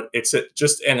 but it's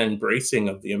just an embracing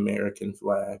of the American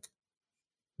flag.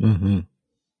 Mm-hmm.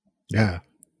 Yeah,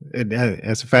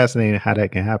 it's fascinating how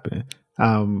that can happen.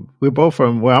 We're both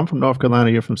from, well, I'm from North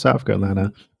Carolina. You're from South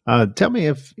Carolina. Tell me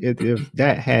if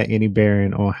that had any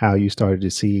bearing on how you started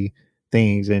to see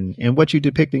things and what you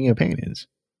depict in your paintings.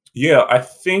 Yeah, I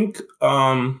think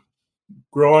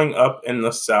growing up in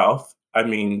the South, I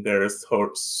mean, there's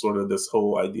sort of this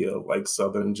whole idea of like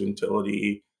Southern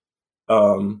gentility,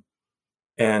 um,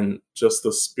 and just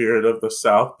the spirit of the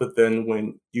South. But then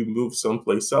when you move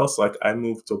someplace else, like I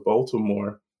moved to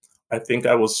Baltimore, I think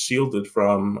I was shielded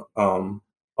from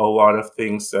a lot of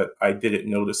things that I didn't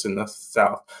notice in the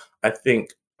South. I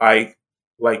think I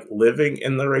like living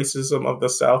in the racism of the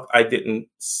South. I didn't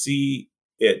see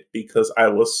it because I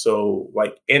was so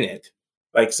like in it.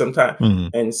 Like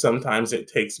sometimes it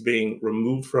takes being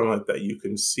removed from it that you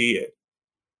can see it.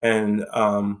 And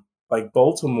like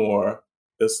Baltimore,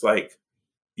 it's like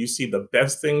you see the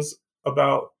best things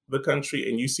about the country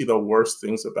and you see the worst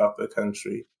things about the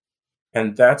country.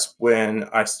 And that's when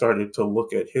I started to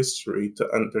look at history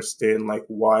to understand like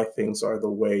why things are the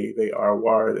way they are.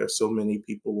 Why are there so many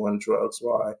people on drugs?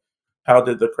 Why? How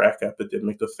did the crack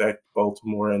epidemic affect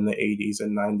Baltimore in the 80s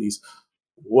and 90s?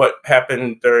 What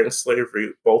happened during slavery?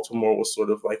 Baltimore was sort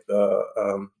of like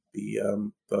the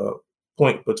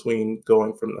point between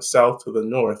going from the south to the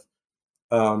north.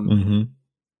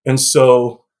 And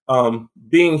so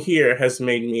being here has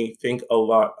made me think a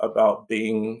lot about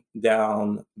being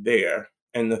down there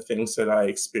and the things that I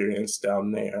experienced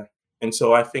down there. And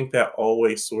so I think that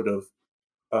always sort of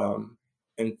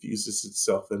infuses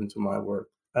itself into my work.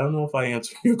 I don't know if I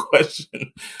answered your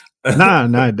question.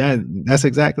 No, that's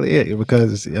exactly it.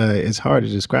 Because it's hard to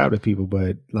describe to people,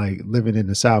 but like living in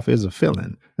the South is a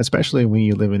feeling, especially when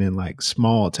you're living in like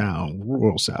small town,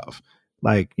 rural South.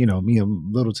 Like, you know, me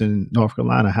in Littleton, North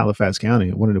Carolina, Halifax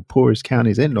County, one of the poorest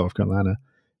counties in North Carolina,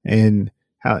 and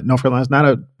North Carolina's not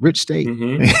a rich state.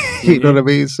 You know what I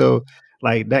mean? So,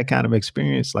 like that kind of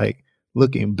experience, like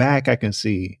looking back, I can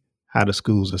see how the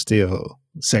schools are still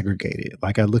segregated.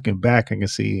 Like looking back, I can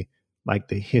see like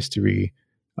the history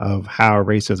of how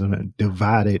racism is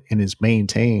divided and is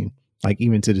maintained, like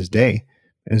even to this day.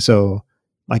 And so,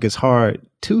 like, it's hard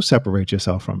to separate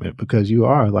yourself from it because you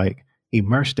are like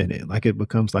immersed in it. Like it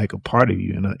becomes like a part of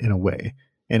you in a way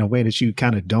that you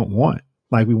kind of don't want.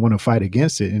 Like we want to fight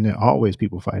against it, and there are always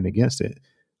people fighting against it.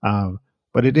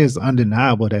 But it is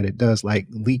undeniable that it does like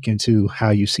leak into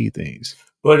how you see things.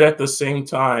 But at the same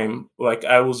time, like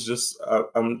I'm just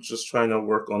trying to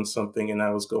work on something, and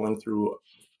I was going through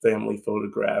family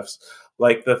photographs.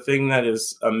 Like the thing that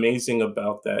is amazing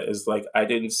about that is like I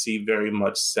didn't see very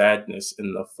much sadness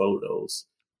in the photos.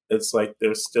 It's like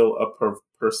there's still a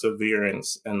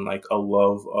perseverance and like a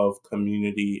love of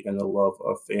community and a love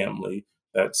of family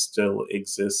that still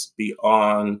exists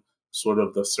beyond sort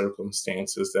of the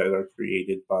circumstances that are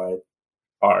created by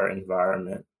our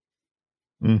environment.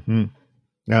 Mm-hmm.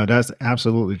 No, that's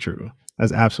absolutely true.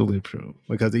 That's absolutely true.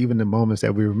 Because even the moments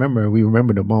that we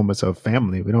remember the moments of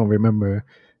family. We don't remember.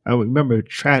 We remember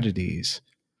tragedies,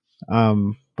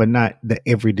 but not the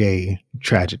everyday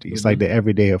tragedies, like the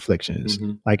everyday afflictions.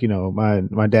 Like, you know,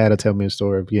 my dad will tell me a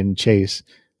story of getting chased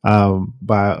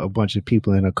by a bunch of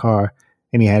people in a car,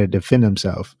 and he had to defend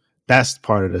himself. That's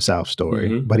part of the South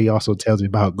story. But he also tells me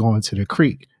about going to the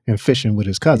creek and fishing with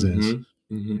his cousins.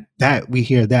 That we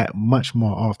hear that much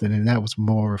more often, and that was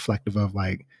more reflective of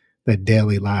like the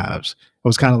daily lives. It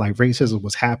was kind of like racism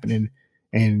was happening,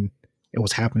 and it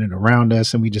was happening around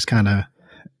us, and we just kind of,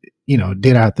 you know,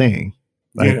 did our thing,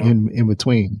 like in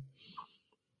between.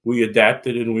 We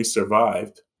adapted and we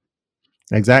survived.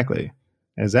 Exactly.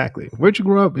 Where'd you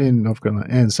grow up in North Carolina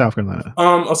and South Carolina?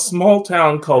 A small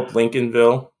town called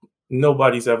Lincolnville.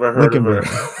 Nobody's ever heard of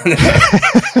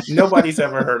it. Nobody's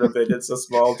ever heard of it. It's a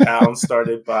small town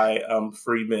started by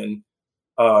freemen,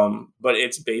 but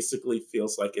it's basically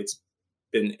feels like it's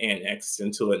been annexed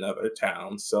into another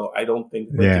town. So I don't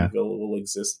think Lincolnville will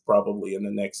exist probably in the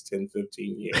next 10,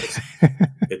 15 years.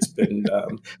 It's been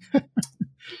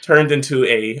turned into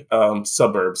a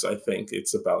suburbs, I think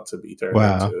it's about to be turned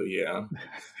into. Yeah.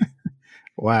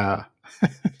 Wow.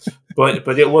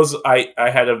 But it was I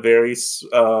had a very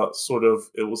sort of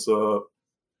it was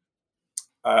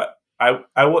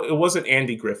it wasn't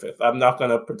Andy Griffith. I'm not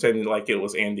gonna pretend like it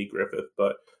was Andy Griffith,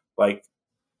 but like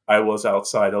I was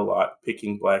outside a lot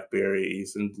picking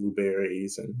blackberries and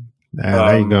blueberries and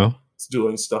there you go,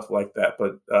 doing stuff like that.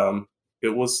 But it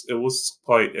was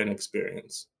quite an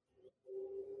experience.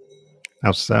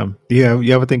 That's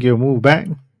you ever think you'll move back?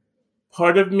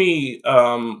 Part of me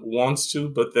wants to,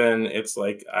 but then it's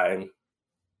like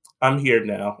I'm here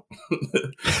now.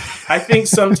 I think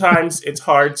sometimes it's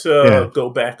hard Yeah. to go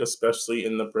back, especially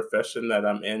in the profession that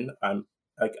I'm in.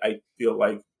 I feel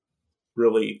like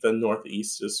really the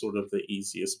Northeast is sort of the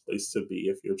easiest place to be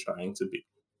if you're trying to be.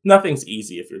 Nothing's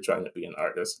easy if you're trying to be an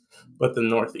artist, but the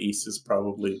Northeast is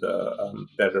probably the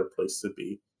better place to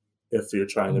be if you're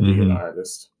trying to be an hmm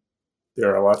artist.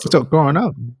 There are lots of So growing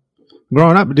up,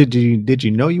 did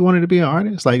you know you wanted to be an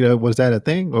artist? Like, was that a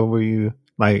thing, or were you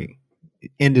like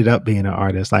ended up being an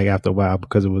artist like after a while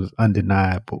because it was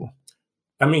undeniable?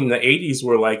 I mean, the '80s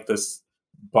were like this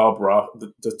Bob Ross,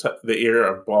 the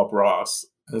era of Bob Ross,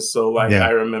 and so like I Yeah.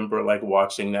 remember like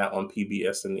watching that on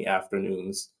PBS in the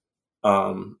afternoons,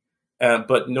 um,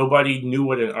 but nobody knew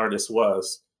what an artist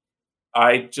was.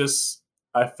 I just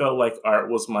I felt like art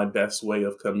was my best way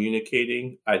of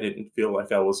communicating. I didn't feel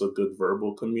like I was not a good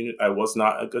verbal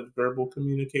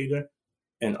communicator,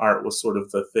 and art was sort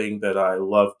of the thing that I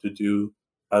love to do.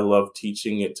 I love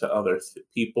teaching it to other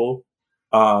people.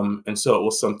 And so it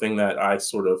was something that I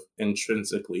sort of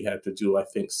intrinsically had to do. I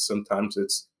think sometimes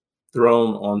it's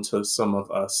thrown onto some of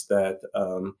us that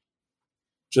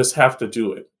just have to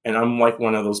do it. And I'm like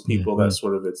one of those people hmm that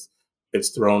sort of it's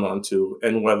thrown onto.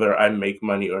 And whether I make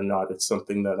money or not, it's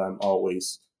something that I'm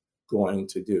always going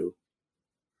to do.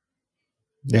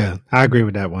 Yeah, I agree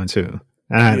with that one too.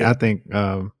 And Yeah. I think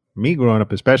me growing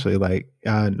up, especially, like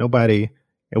nobody,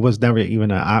 it was never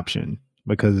even an option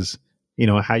because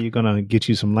how you gonna get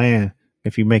you some land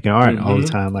if you making art all the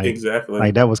time?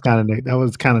 Exactly. That was kind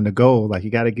of the goal. Like you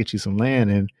got to get you some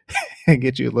land and and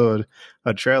get you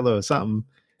a trailer or something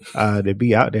to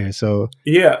be out there. So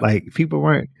Yeah. like people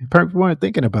weren't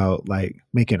thinking about like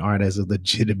making art as a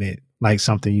legitimate like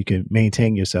something you can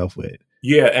maintain yourself with.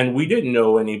 Yeah, and we didn't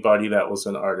know anybody that was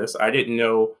an artist. I didn't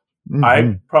know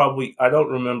hmm I don't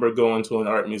remember going to an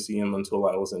art museum until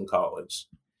I was in college.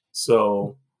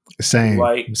 So, Same,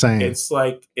 like, same.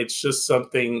 it's just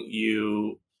something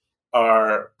you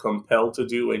are compelled to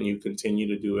do and you continue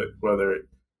to do it, whether it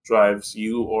drives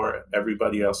you or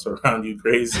everybody else around you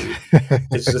crazy.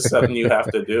 It's just something you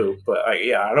have to do. But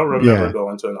yeah, I don't remember Yeah.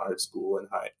 going to an art school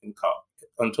in college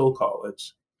until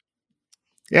college.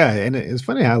 Yeah, and it's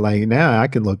funny how like now I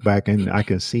can look back and I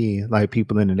can see like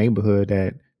people in the neighborhood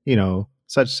that,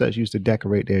 such used to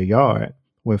decorate their yard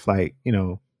with like,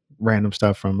 random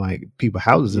stuff from like people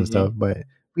houses and stuff, Hmm. but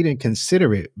we didn't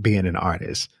consider it being an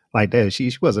artist like that.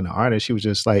 She wasn't an artist. She was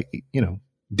just like,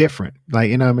 different. Like,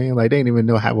 you know what I mean? Like they didn't even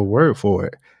know have a word for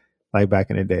it like back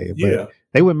in the day. But Yeah.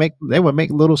 they would make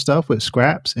little stuff with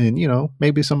scraps, and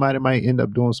maybe somebody might end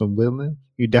up doing some whittling.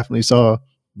 You definitely saw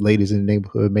ladies in the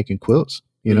neighborhood making quilts,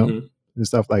 Hmm. and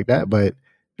stuff like that. But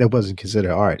that wasn't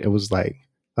considered art. It was like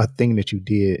a thing that you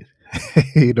did.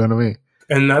 You know what I mean?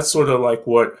 And that's sort of like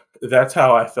that's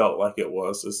how I felt like it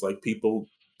was. It's like people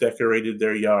decorated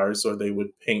their yards or they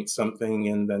would paint something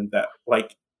and then that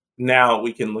like now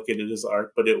we can look at it as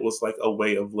art, but it was like a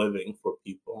way of living for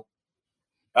people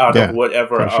out of Yeah,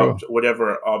 for sure.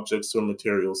 whatever objects or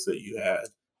materials that you had.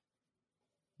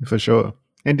 For sure.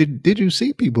 And did you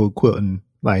see people quilting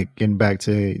like getting back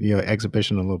to your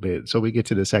exhibition a little bit? So we get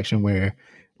to the section where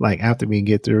like after we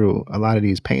get through a lot of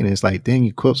these paintings, like then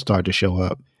your quilts start to show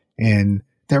up and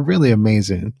they're really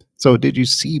amazing. So did you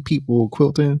see people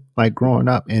quilting like growing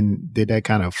up, and did that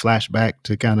kind of flashback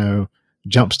to kind of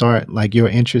jumpstart like your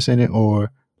interest in it,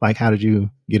 or like how did you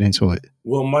get into it?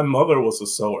 Well, my mother was a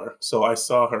sewer, so I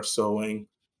saw her sewing.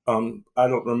 I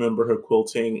don't remember her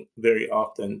quilting very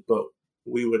often, but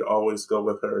we would always go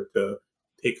with her to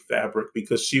pick fabric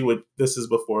because she would. This is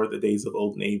before the days of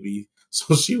Old Navy,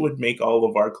 so she would make all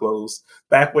of our clothes.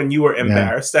 Back when you were Yeah.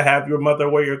 embarrassed to have your mother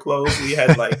wear your clothes, we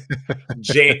had like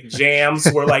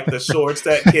jams were like the shorts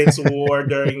that kids wore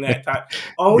during that time.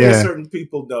 Only a Yeah. certain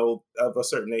people know of a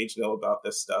certain age know about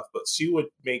this stuff, but she would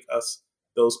make us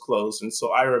those clothes. And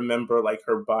so I remember like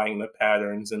her buying the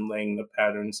patterns and laying the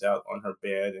patterns out on her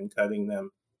bed and cutting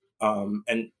them.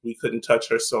 And we couldn't touch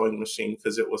her sewing machine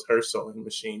because it was her sewing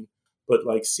machine. But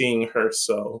like seeing her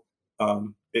sew,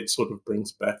 it sort of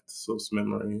brings back those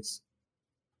memories.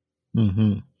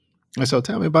 hmm And so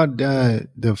tell me about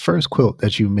the first quilt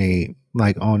that you made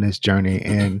like on this journey,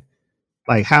 and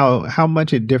like how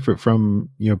much it differed from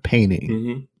your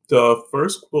painting. The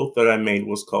first quilt that I made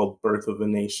was called Birth of a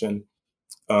Nation.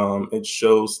 It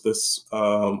shows this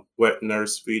wet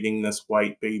nurse feeding this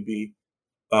white baby.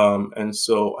 And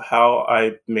so how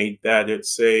I made that,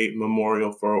 it's a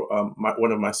memorial for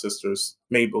one of my sisters,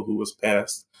 Mabel, who was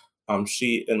passed.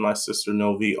 She and my sister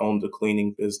Novi owned a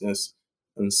cleaning business,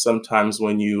 and sometimes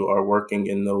when you are working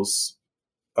in those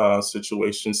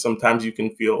situations, sometimes you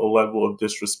can feel a level of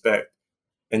disrespect.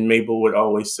 And Mabel would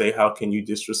always say, "How can you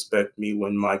disrespect me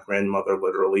when my grandmother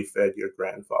literally fed your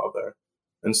grandfather?"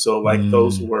 And so, like,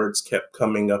 those Mm, words kept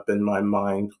coming up in my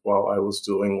mind while I was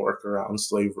doing work around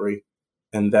slavery.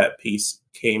 And that piece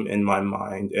came in my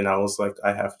mind. And I was like,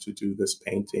 I have to do this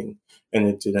painting. And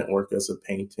it didn't work as a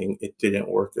painting, it didn't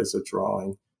work as a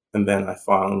drawing. And then I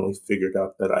finally figured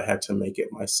out that I had to make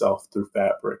it myself through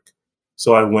fabric.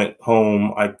 So I went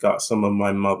home, I got some of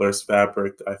my mother's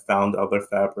fabric, I found other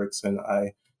fabrics, and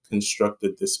I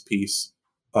constructed this piece,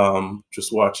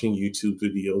 just watching YouTube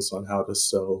videos on how to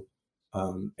sew.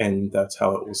 And that's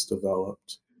how it was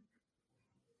developed.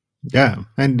 yeah.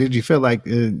 And did you feel like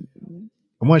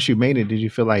once you made it, did you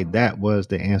feel like that was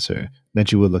the answer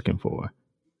that you were looking for?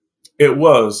 It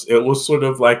was sort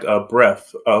of like a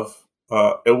breath of,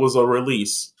 it was a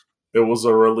release. It was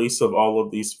a release of all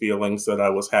of these feelings that I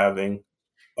was having.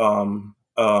 Um,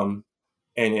 um,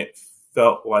 and it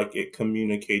felt like it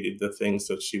communicated the things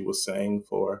that she was saying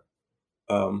for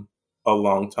um, a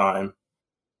long time.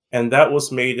 And that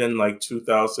was made in like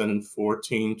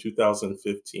 2014,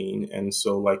 2015. And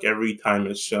so, like, every time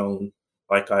it's shown,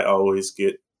 like, I always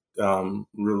get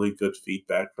really good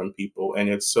feedback from people. And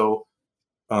it's so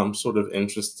sort of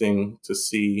interesting to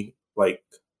see, like,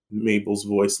 Mabel's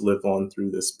voice live on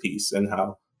through this piece and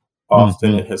how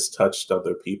often Hmm. it has touched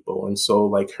other people. And so,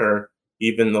 like, her,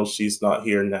 even though she's not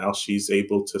here now, she's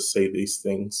able to say these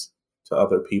things to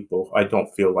other people. I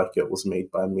don't feel like it was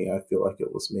made by me. I feel like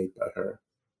it was made by her.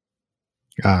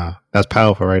 Ah, that's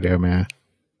powerful right there, man.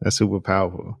 That's super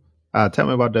powerful. Tell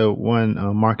me about the one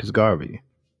Marcus Garvey.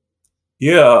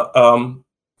 Yeah.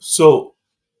 So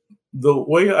the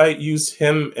way I use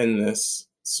him in this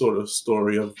sort of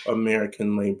story of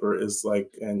American labor is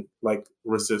like, and like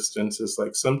resistance is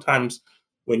like, sometimes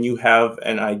when you have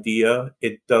an idea,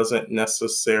 it doesn't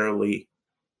necessarily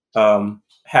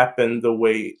happen the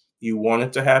way you want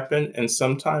it to happen. And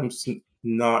sometimes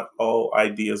not all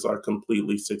ideas are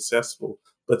completely successful,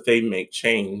 but they make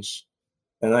change.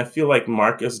 And I feel like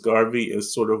Marcus Garvey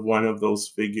is sort of one of those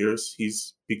figures.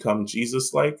 He's become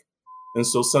Jesus like. And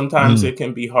so sometimes Mm, it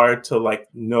can be hard to, like,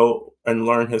 know and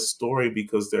learn his story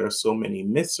because there are so many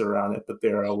myths around it, but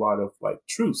there are a lot of, like,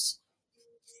 truths.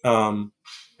 Um,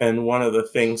 and one of the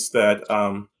things that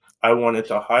I wanted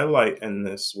to highlight in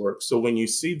this work, so when you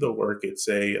see the work, it's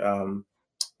a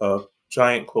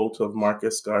giant quote of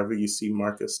Marcus Garvey. You see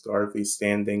Marcus Garvey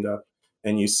standing up,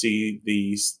 and you see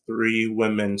these three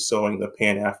women sewing the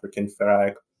Pan African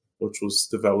flag, which was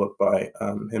developed by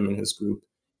him and his group.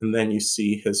 And then you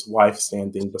see his wife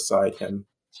standing beside him.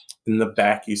 In the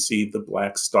back, you see the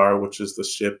Black Star, which is the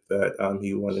ship that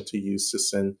he wanted to use to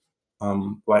send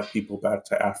Black people back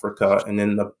to Africa. And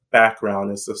in the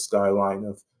background is the skyline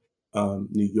of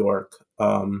New York.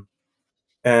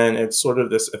 And it's sort of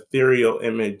this ethereal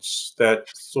image that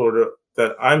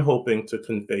I'm hoping to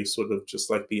convey, sort of just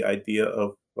like the idea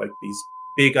of, like, these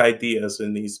big ideas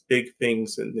and these big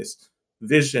things and this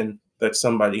vision that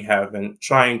somebody have, and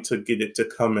trying to get it to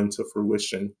come into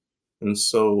fruition. And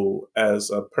so as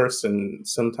a person,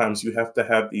 sometimes you have to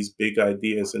have these big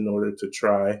ideas in order to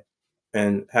try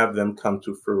and have them come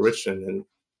to fruition. And,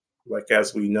 like,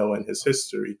 as we know in his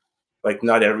history, like,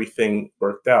 not everything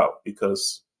worked out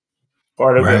because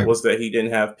part of it right. was that he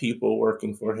didn't have people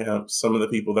working for him. Some of the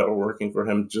people that were working for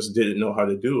him just didn't know how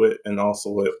to do it. And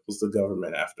also, it was the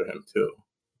government after him, too.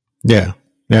 Yeah.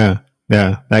 Yeah.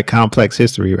 Yeah. That complex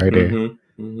history right there. Hmm.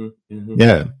 Hmm. Hmm.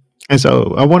 Yeah. And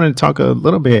so I wanted to talk a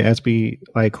little bit as we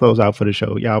like close out for the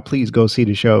show. Y'all, please go see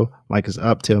the show. Like, it's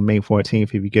up till May 14th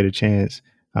if you get a chance.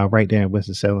 Right there in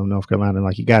Winston-Salem, North Carolina.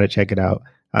 Like, you got to check it out.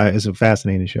 It's a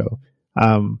fascinating show.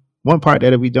 One part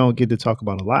that we don't get to talk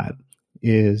about a lot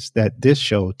is that this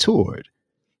show toured.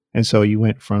 And so you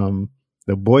went from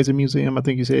the Boys Museum, I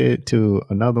think you said, to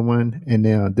another one. And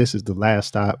then this is the last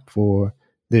stop for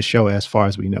this show as far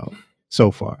as we know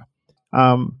so far.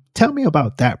 Tell me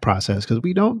about that process, because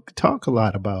we don't talk a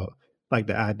lot about like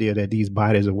the idea that these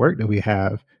bodies of work that we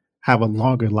have a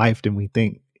longer life than we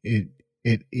think it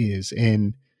is.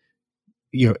 And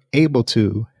you're able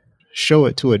to show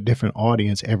it to a different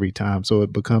audience every time. So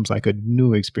it becomes like a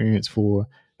new experience for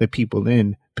the people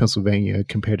in Pennsylvania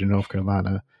compared to North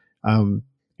Carolina. Um,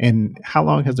 and how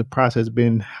long has the process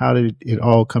been? How did it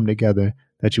all come together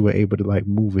that you were able to like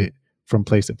move it from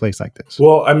place to place like this?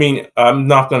 Well, I mean, I'm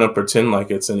not going to pretend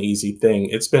like it's an easy thing.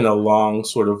 It's been a long,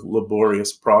 sort of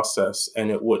laborious process,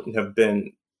 and it wouldn't have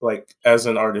been, like, as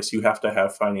an artist, you have to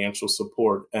have financial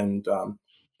support. And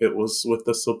it was with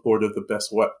the support of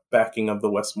backing of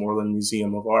the Westmoreland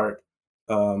Museum of Art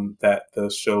that the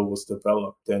show was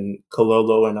developed. And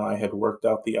Kololo and I had worked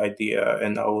out the idea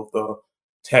and all of the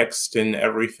text and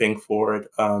everything for it.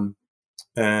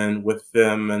 And with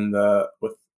them and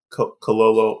with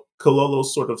Kololo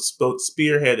sort of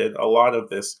spearheaded a lot of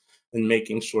this and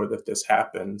making sure that this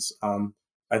happens.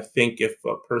 I think if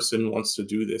a person wants to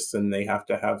do this, then they have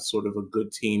to have sort of a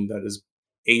good team that is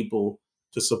able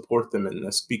to support them in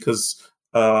this, because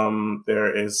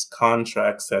there is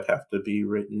contracts that have to be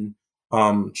written,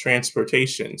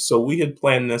 transportation. So we had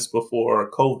planned this before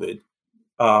COVID,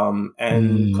 and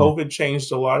COVID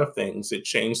changed a lot of things. It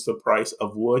changed the price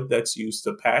of wood that's used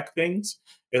to pack things.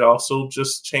 It also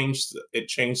just changed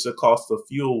the cost of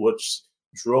fuel, which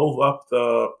drove up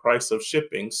the price of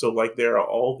shipping. So like there are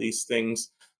all these things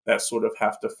that sort of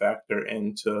have to factor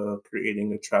into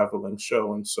creating a traveling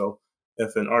show. And so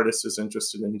if an artist is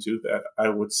interested in do that, I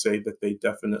would say that they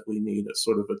definitely need a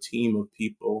sort of a team of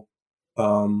people,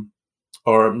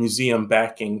 or a museum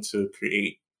backing to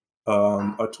create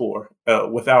a tour.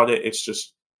 Without it, it's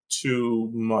just too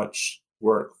much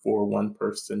work for one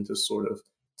person to sort of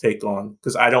take on.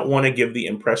 Because I don't want to give the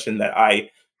impression that I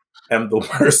am the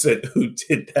person who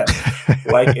did that.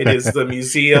 Like it is the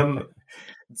museum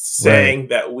saying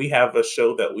that we have a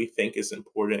show that we think is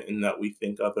important and that we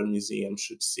think other museums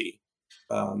should see.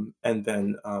 And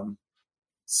then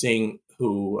seeing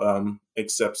who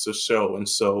accepts the show. And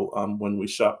so when we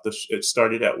shopped, it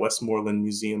started at Westmoreland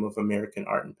Museum of American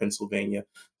Art in Pennsylvania,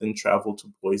 then traveled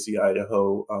to Boise,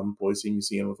 Idaho, Boise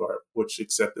Museum of Art, which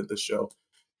accepted the show.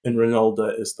 And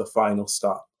Renolda is the final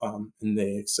stop, and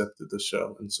they accepted the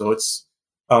show. And so it's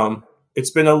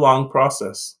been a long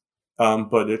process,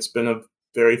 but it's been a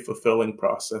very fulfilling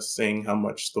process, seeing how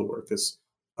much the work has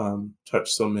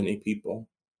touched so many people.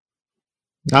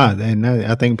 And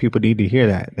I think people need to hear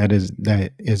that.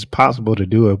 That is possible to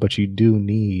do it, but you do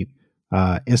need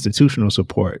institutional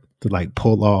support to like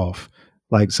pull off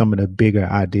like some of the bigger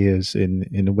ideas in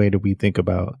the way that we think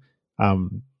about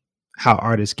how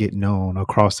artists get known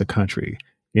across the country.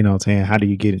 You know what I'm saying? How do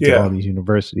you get into all these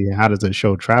universities? How does the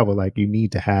show travel? Like you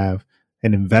need to have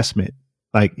an investment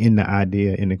like in the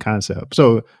idea, in the concept.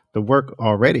 So the work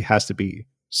already has to be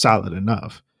solid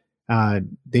enough.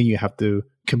 Then you have to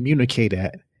communicate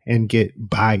that and get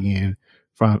buy-in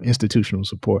from institutional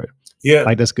support. Yeah.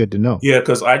 Like that's good to know. Yeah,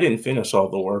 because I didn't finish all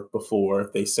the work before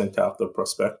they sent out the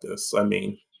prospectus. I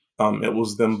mean, it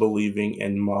was them believing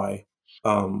in my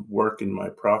work and my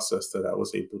process that I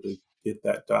was able to get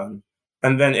that done.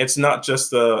 And then it's not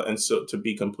just and so to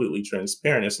be completely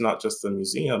transparent, it's not just the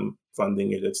museum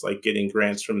funding it. It's like getting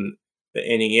grants from the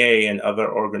NEA and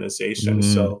other organizations.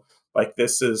 Mm-hmm. So like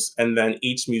and then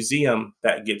each museum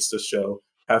that gets the show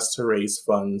has to raise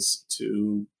funds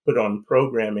to put on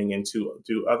programming and to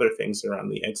do other things around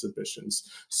the exhibitions.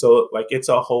 So like it's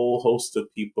a whole host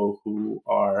of people who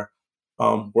are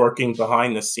working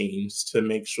behind the scenes to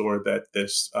make sure that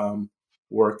this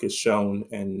work is shown,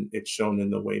 and it's shown in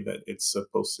the way that it's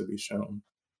supposed to be shown.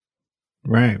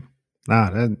 Right.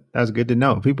 That's good to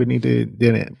know. People need to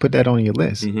put that on your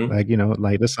list. Mm-hmm. Like, you know,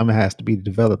 like this something has to be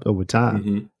developed over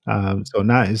time. Mm-hmm. So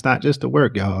it's not just the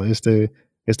work, y'all. It's the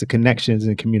connections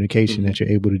and communication Mm-hmm. that you're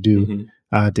able to do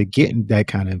Mm-hmm. To get that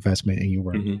kind of investment in your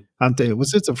work. Mm-hmm.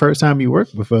 Was this the first time you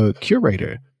worked with a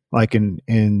curator, like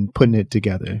in putting it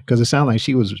together? Because it sounded like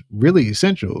she was really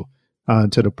essential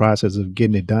to the process of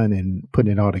getting it done and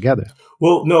putting it all together.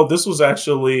 Well, no, this was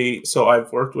actually, so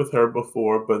I've worked with her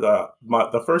before, but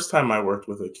the first time I worked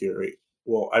with a curator,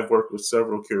 well, I've worked with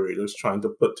several curators trying to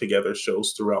put together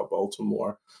shows throughout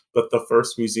Baltimore. But the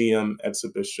first museum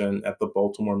exhibition at the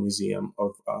Baltimore Museum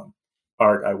of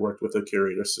Art, I worked with a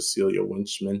curator, Cecilia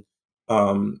Winchman,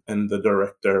 and the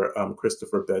director,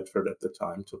 Christopher Bedford at the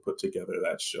time, to put together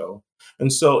that show.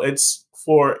 And so it's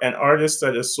for an artist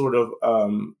that is sort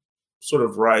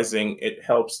of rising, it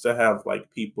helps to have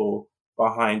like people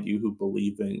behind you who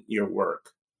believe in your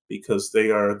work, because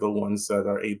they are the ones that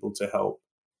are able to help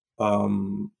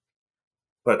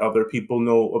let other people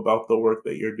know about the work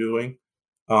that you're doing.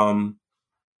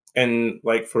 And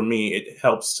like for me, it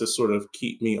helps to sort of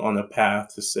keep me on a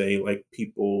path to say like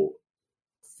people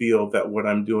feel that what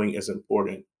I'm doing is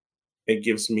important. It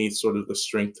gives me sort of the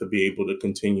strength to be able to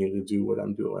continue to do what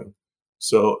I'm doing.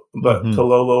 So, but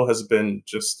Kololo has been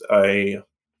just I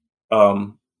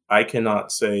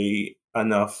cannot say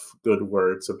enough good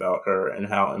words about her and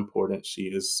how important she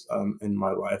is in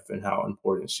my life and how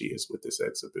important she is with this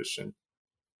exhibition.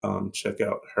 Check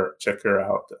her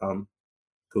out.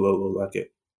 Kololo Luckett.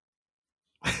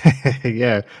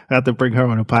 Yeah, I have to bring her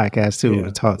on a podcast too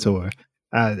to talk to her.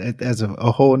 as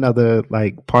a whole nother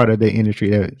like part of the industry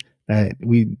that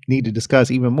we need to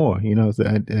discuss even more. You know,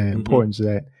 the importance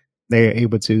that they are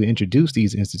able to introduce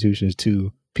these institutions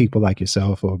to people like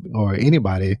yourself or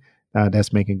anybody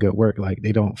that's making good work. Like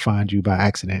they don't find you by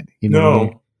accident. You know what I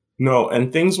mean? No,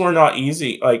 and things were not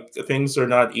easy. Like things are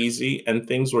not easy, and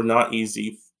things were not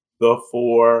easy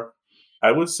before.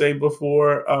 I would say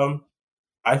before.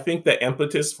 I think the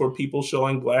impetus for people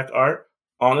showing Black art,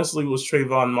 honestly, was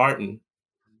Trayvon Martin.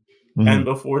 And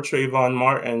before Trayvon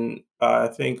Martin, I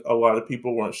think a lot of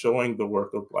people weren't showing the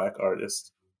work of Black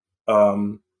artists.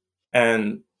 And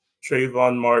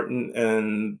Trayvon Martin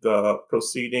and the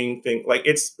proceeding thing, like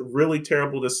it's really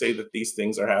terrible to say that these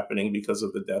things are happening because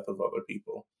of the death of other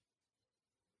people.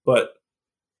 But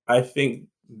I think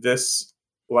this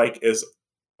like is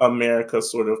America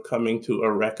sort of coming to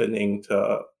a reckoning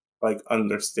to like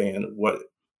understand what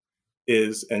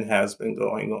is and has been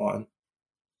going on.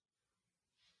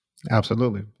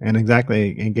 Absolutely. And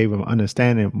exactly, and gave them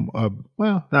understanding of,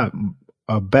 well, not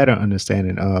a better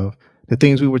understanding of the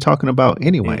things we were talking about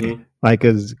anyway. Like,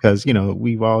 cause, you know,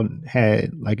 we've all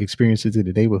had like experiences in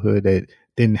the neighborhood that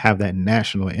didn't have that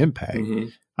national impact.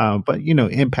 But, you know,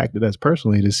 impacted us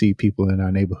personally to see people in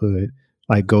our neighborhood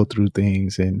like go through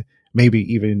things, and maybe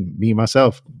even me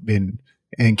myself been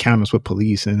encounters with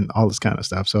police and all this kind of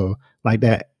stuff. So like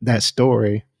that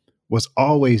story was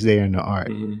always there in the art.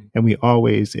 And we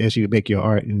always, as you make your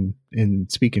art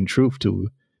and speaking truth to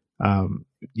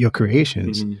your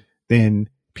creations, then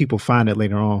people find it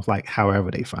later on, like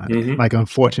however they find it. Like,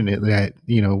 unfortunately that,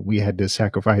 you know, we had to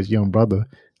sacrifice young brother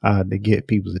to get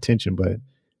people's attention, but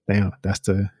damn, that's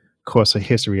the course of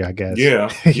history, I guess. Yeah.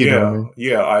 You know what I mean?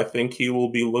 Yeah. I think he will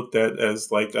be looked at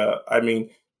as like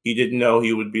he didn't know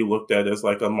he would be looked at as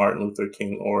like a Martin Luther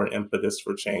King or an impetus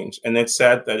for change. And it's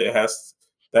sad that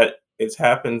it's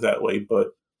happened that way, but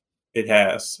it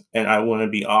has. And I want to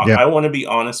be I want to be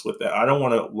honest with that. I don't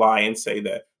want to lie and say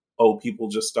that, oh, people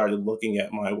just started looking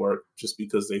at my work just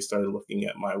because they started looking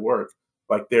at my work.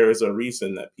 Like there is a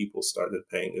reason that people started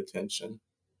paying attention.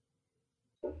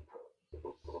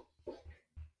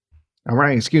 All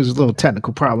right, excuse us, little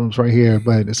technical problems right here,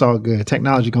 but it's all good.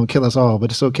 Technology gonna kill us all,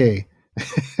 but it's okay.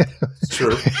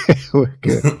 True. We're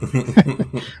good.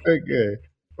 We're good.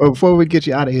 Well, before we get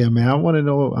you out of here, man, I want to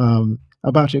know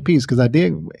about your piece, because I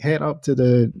did head up to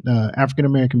the African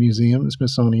American Museum, the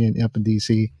Smithsonian up in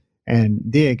DC, and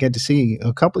did get to see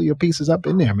a couple of your pieces up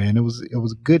in there, man. It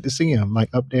was good to see him, like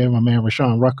up there. My man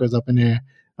Rashawn Rucker's up in there,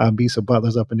 Bisa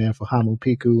Butler's up in there for Hamu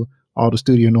Piku, all the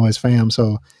Studio Noise fam.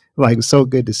 So like, it's so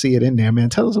good to see it in there, man.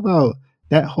 Tell us about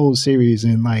that whole series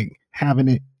and like having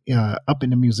it up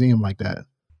in the museum like that.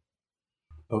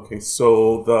 Okay,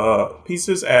 so the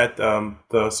pieces at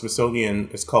the Smithsonian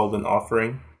is called An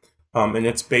Offering, and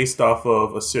it's based off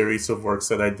of a series of works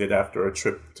that I did after a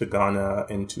trip to Ghana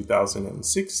in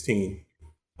 2016.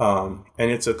 And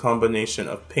it's a combination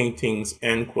of paintings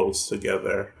and quilts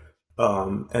together.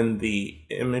 And the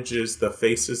images, the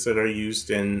faces that are used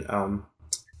in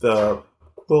the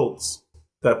quilts,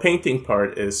 the painting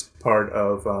part is part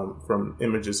of from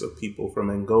images of people from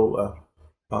Angola.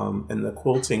 And the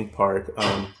quilting part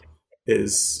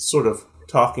is sort of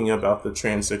talking about the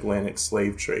transatlantic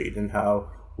slave trade and how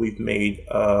we've made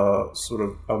sort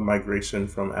of a migration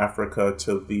from Africa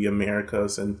to the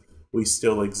Americas, and we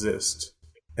still exist.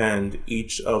 And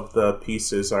each of the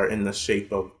pieces are in the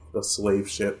shape of the slave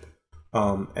ship.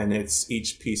 And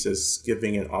each piece is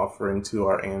giving an offering to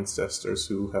our ancestors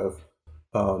who have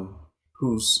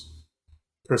whose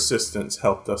persistence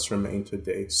helped us remain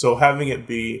today. So having it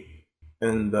be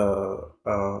in the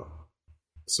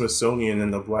Smithsonian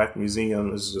and the Black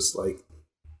Museum is just like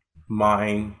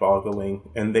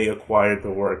mind-boggling, and they acquired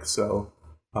the work, so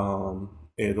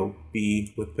it'll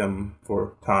be with them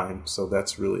for time. So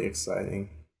that's really exciting.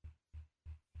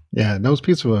 Yeah, those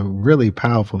pieces were really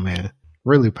powerful, man.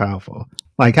 Really powerful.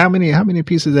 Like how many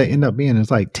pieces that end up being?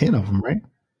 It's like 10 of them, right?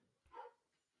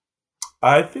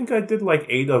 I think I did like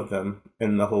 8 of them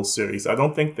in the whole series. I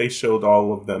don't think they showed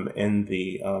all of them in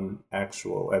the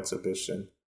actual exhibition,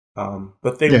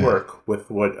 but they work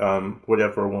with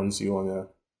whatever ones you want to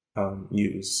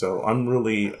use. So I'm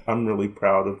really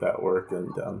proud of that work,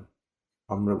 and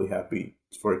I'm really happy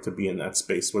for it to be in that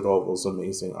space with all those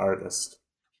amazing artists.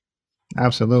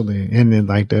 Absolutely, and then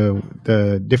like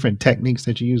the different techniques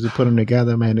that you use to put them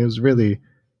together, man, it was really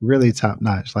top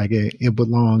notch. Like it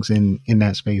belongs in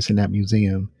that space, in that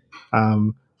museum.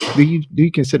 Do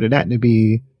you consider that to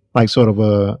be like sort of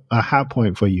a high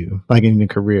point for you, like in your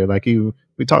career? Like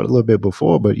we talked a little bit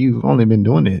before, but you've only been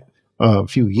doing it a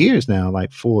few years now,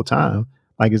 like full time.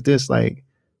 Like, is this like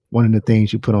one of the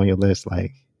things you put on your list?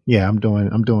 Like, yeah, I'm doing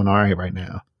all right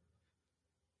now.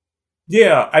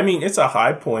 Yeah, I mean, it's a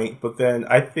high point, but then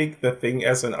I think the thing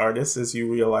as an artist is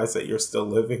you realize that you're still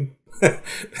living.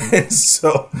 And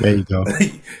so there you go.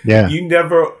 Yeah.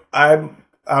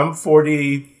 I'm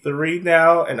 43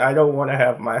 now, and I don't want to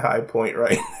have my high point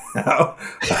right now.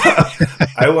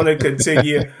 I want to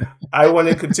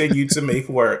continue to make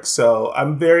work. So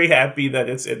I'm very happy that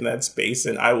it's in that space,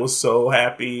 and I was so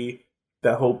happy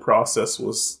that whole process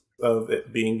was of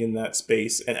it being in that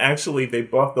space. And actually, they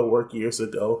bought the work years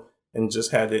ago and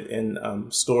just had it in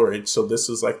storage. So this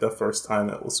was like the first time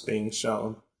it was being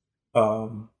shown.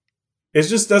 It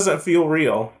just doesn't feel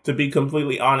real. To be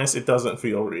completely honest, it doesn't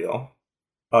feel real.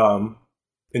 And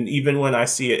even when I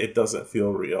see it, it doesn't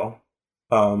feel real.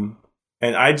 And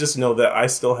I just know that I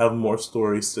still have more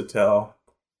stories to tell.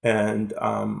 And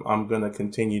I'm going to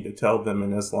continue to tell them.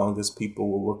 And as long as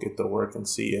people will look at the work and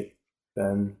see it,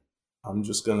 then I'm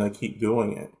just going to keep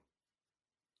doing it.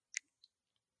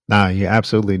 Nah, you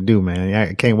absolutely do, man.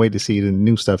 I can't wait to see the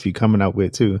new stuff you're coming up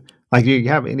with too. Like, do you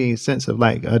have any sense of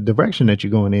like a direction that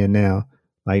you're going in now?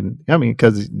 Like, I mean,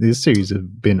 because this series has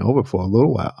been over for a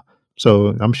little while,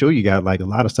 so I'm sure you got like a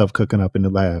lot of stuff cooking up in the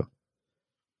lab.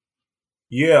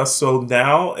 Yeah, so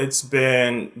now it's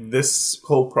been this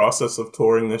whole process of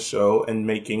touring the show and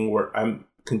making work. I'm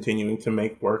continuing to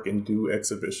make work and do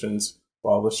exhibitions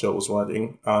while the show was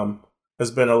running. Has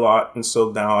been a lot, and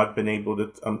so now I've been able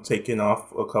to. I'm taking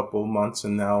off a couple months,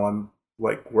 and now I'm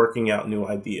like working out new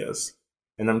ideas,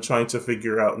 and I'm trying to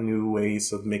figure out new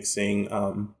ways of mixing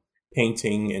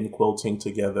painting and quilting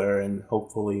together, and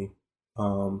hopefully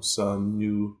some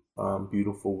new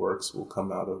beautiful works will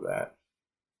come out of that.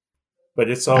 But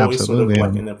it's always Absolutely. sort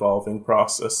of like an evolving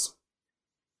process.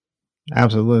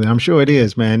 Absolutely. I'm sure it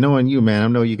is, man. Knowing you, man, I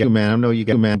know you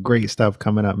got great stuff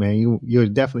coming up, man. You're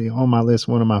definitely on my list,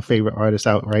 one of my favorite artists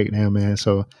out right now, man.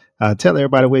 So tell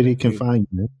everybody where they can find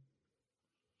you, man.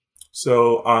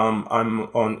 So I'm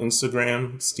on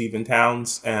Instagram, Stephen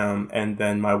Towns, and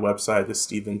then my website is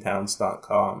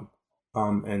stephentowns.com.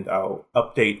 And I'll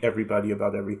update everybody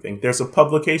about everything. There's a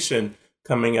publication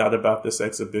coming out about this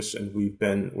exhibition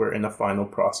we're in the final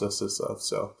processes of,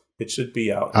 so it should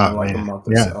be out in like a month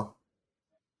or so.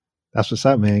 That's what's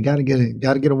up, man. Gotta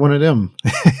get one of them.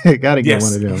 Gotta get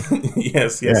one of them.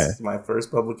 Yes. Yeah. My first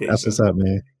publication. That's what's up,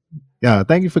 man. Yeah,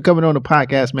 thank you for coming on the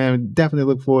podcast, man.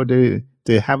 Definitely look forward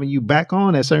to having you back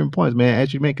on at certain points, man.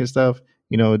 As you're making stuff,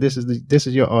 you know, this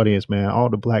is your audience, man. All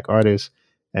the Black artists,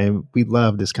 and we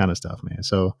love this kind of stuff, man.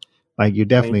 So, like, you're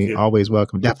definitely always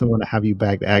welcome. Definitely want to have you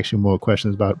back to ask you more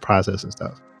questions about the process and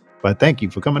stuff. But thank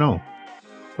you for coming on.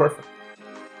 Perfect.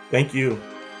 Thank you.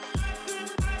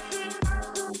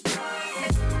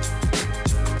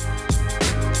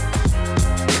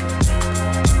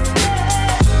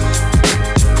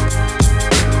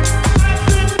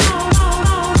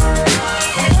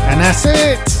 That's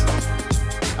it.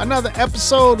 Another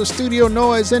episode of Studio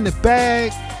Noise in the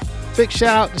bag. Big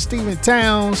shout out to Stephen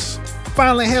Towns.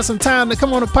 Finally had some time to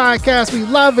come on the podcast. We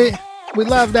love it. We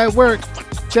love that work.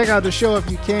 Check out the show if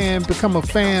you can. Become a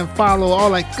fan, follow, all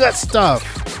that good stuff.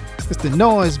 It's the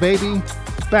noise, baby.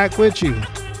 Back with you.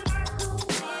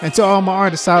 And to all my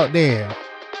artists out there,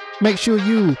 make sure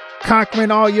you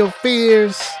conquering all your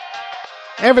fears.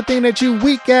 Everything that you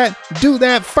weak at, do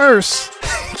that first.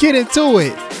 Get into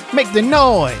it. Make the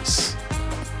noise.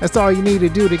 That's all you need to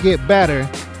do to get better.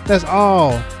 That's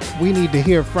all we need to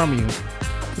hear from you.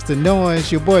 It's the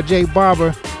noise. Your boy Jay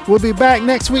Barber. We'll be back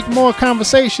next week. More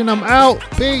conversation. I'm out.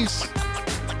 Peace.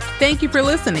 Thank you for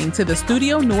listening to the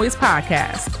Studio Noise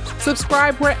Podcast.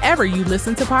 Subscribe wherever you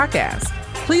listen to podcasts.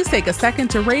 Please take a second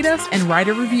to rate us and write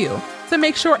a review to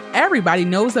make sure everybody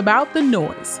knows about the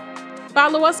noise.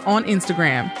 Follow us on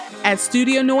Instagram at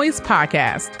Studio Noise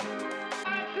Podcast.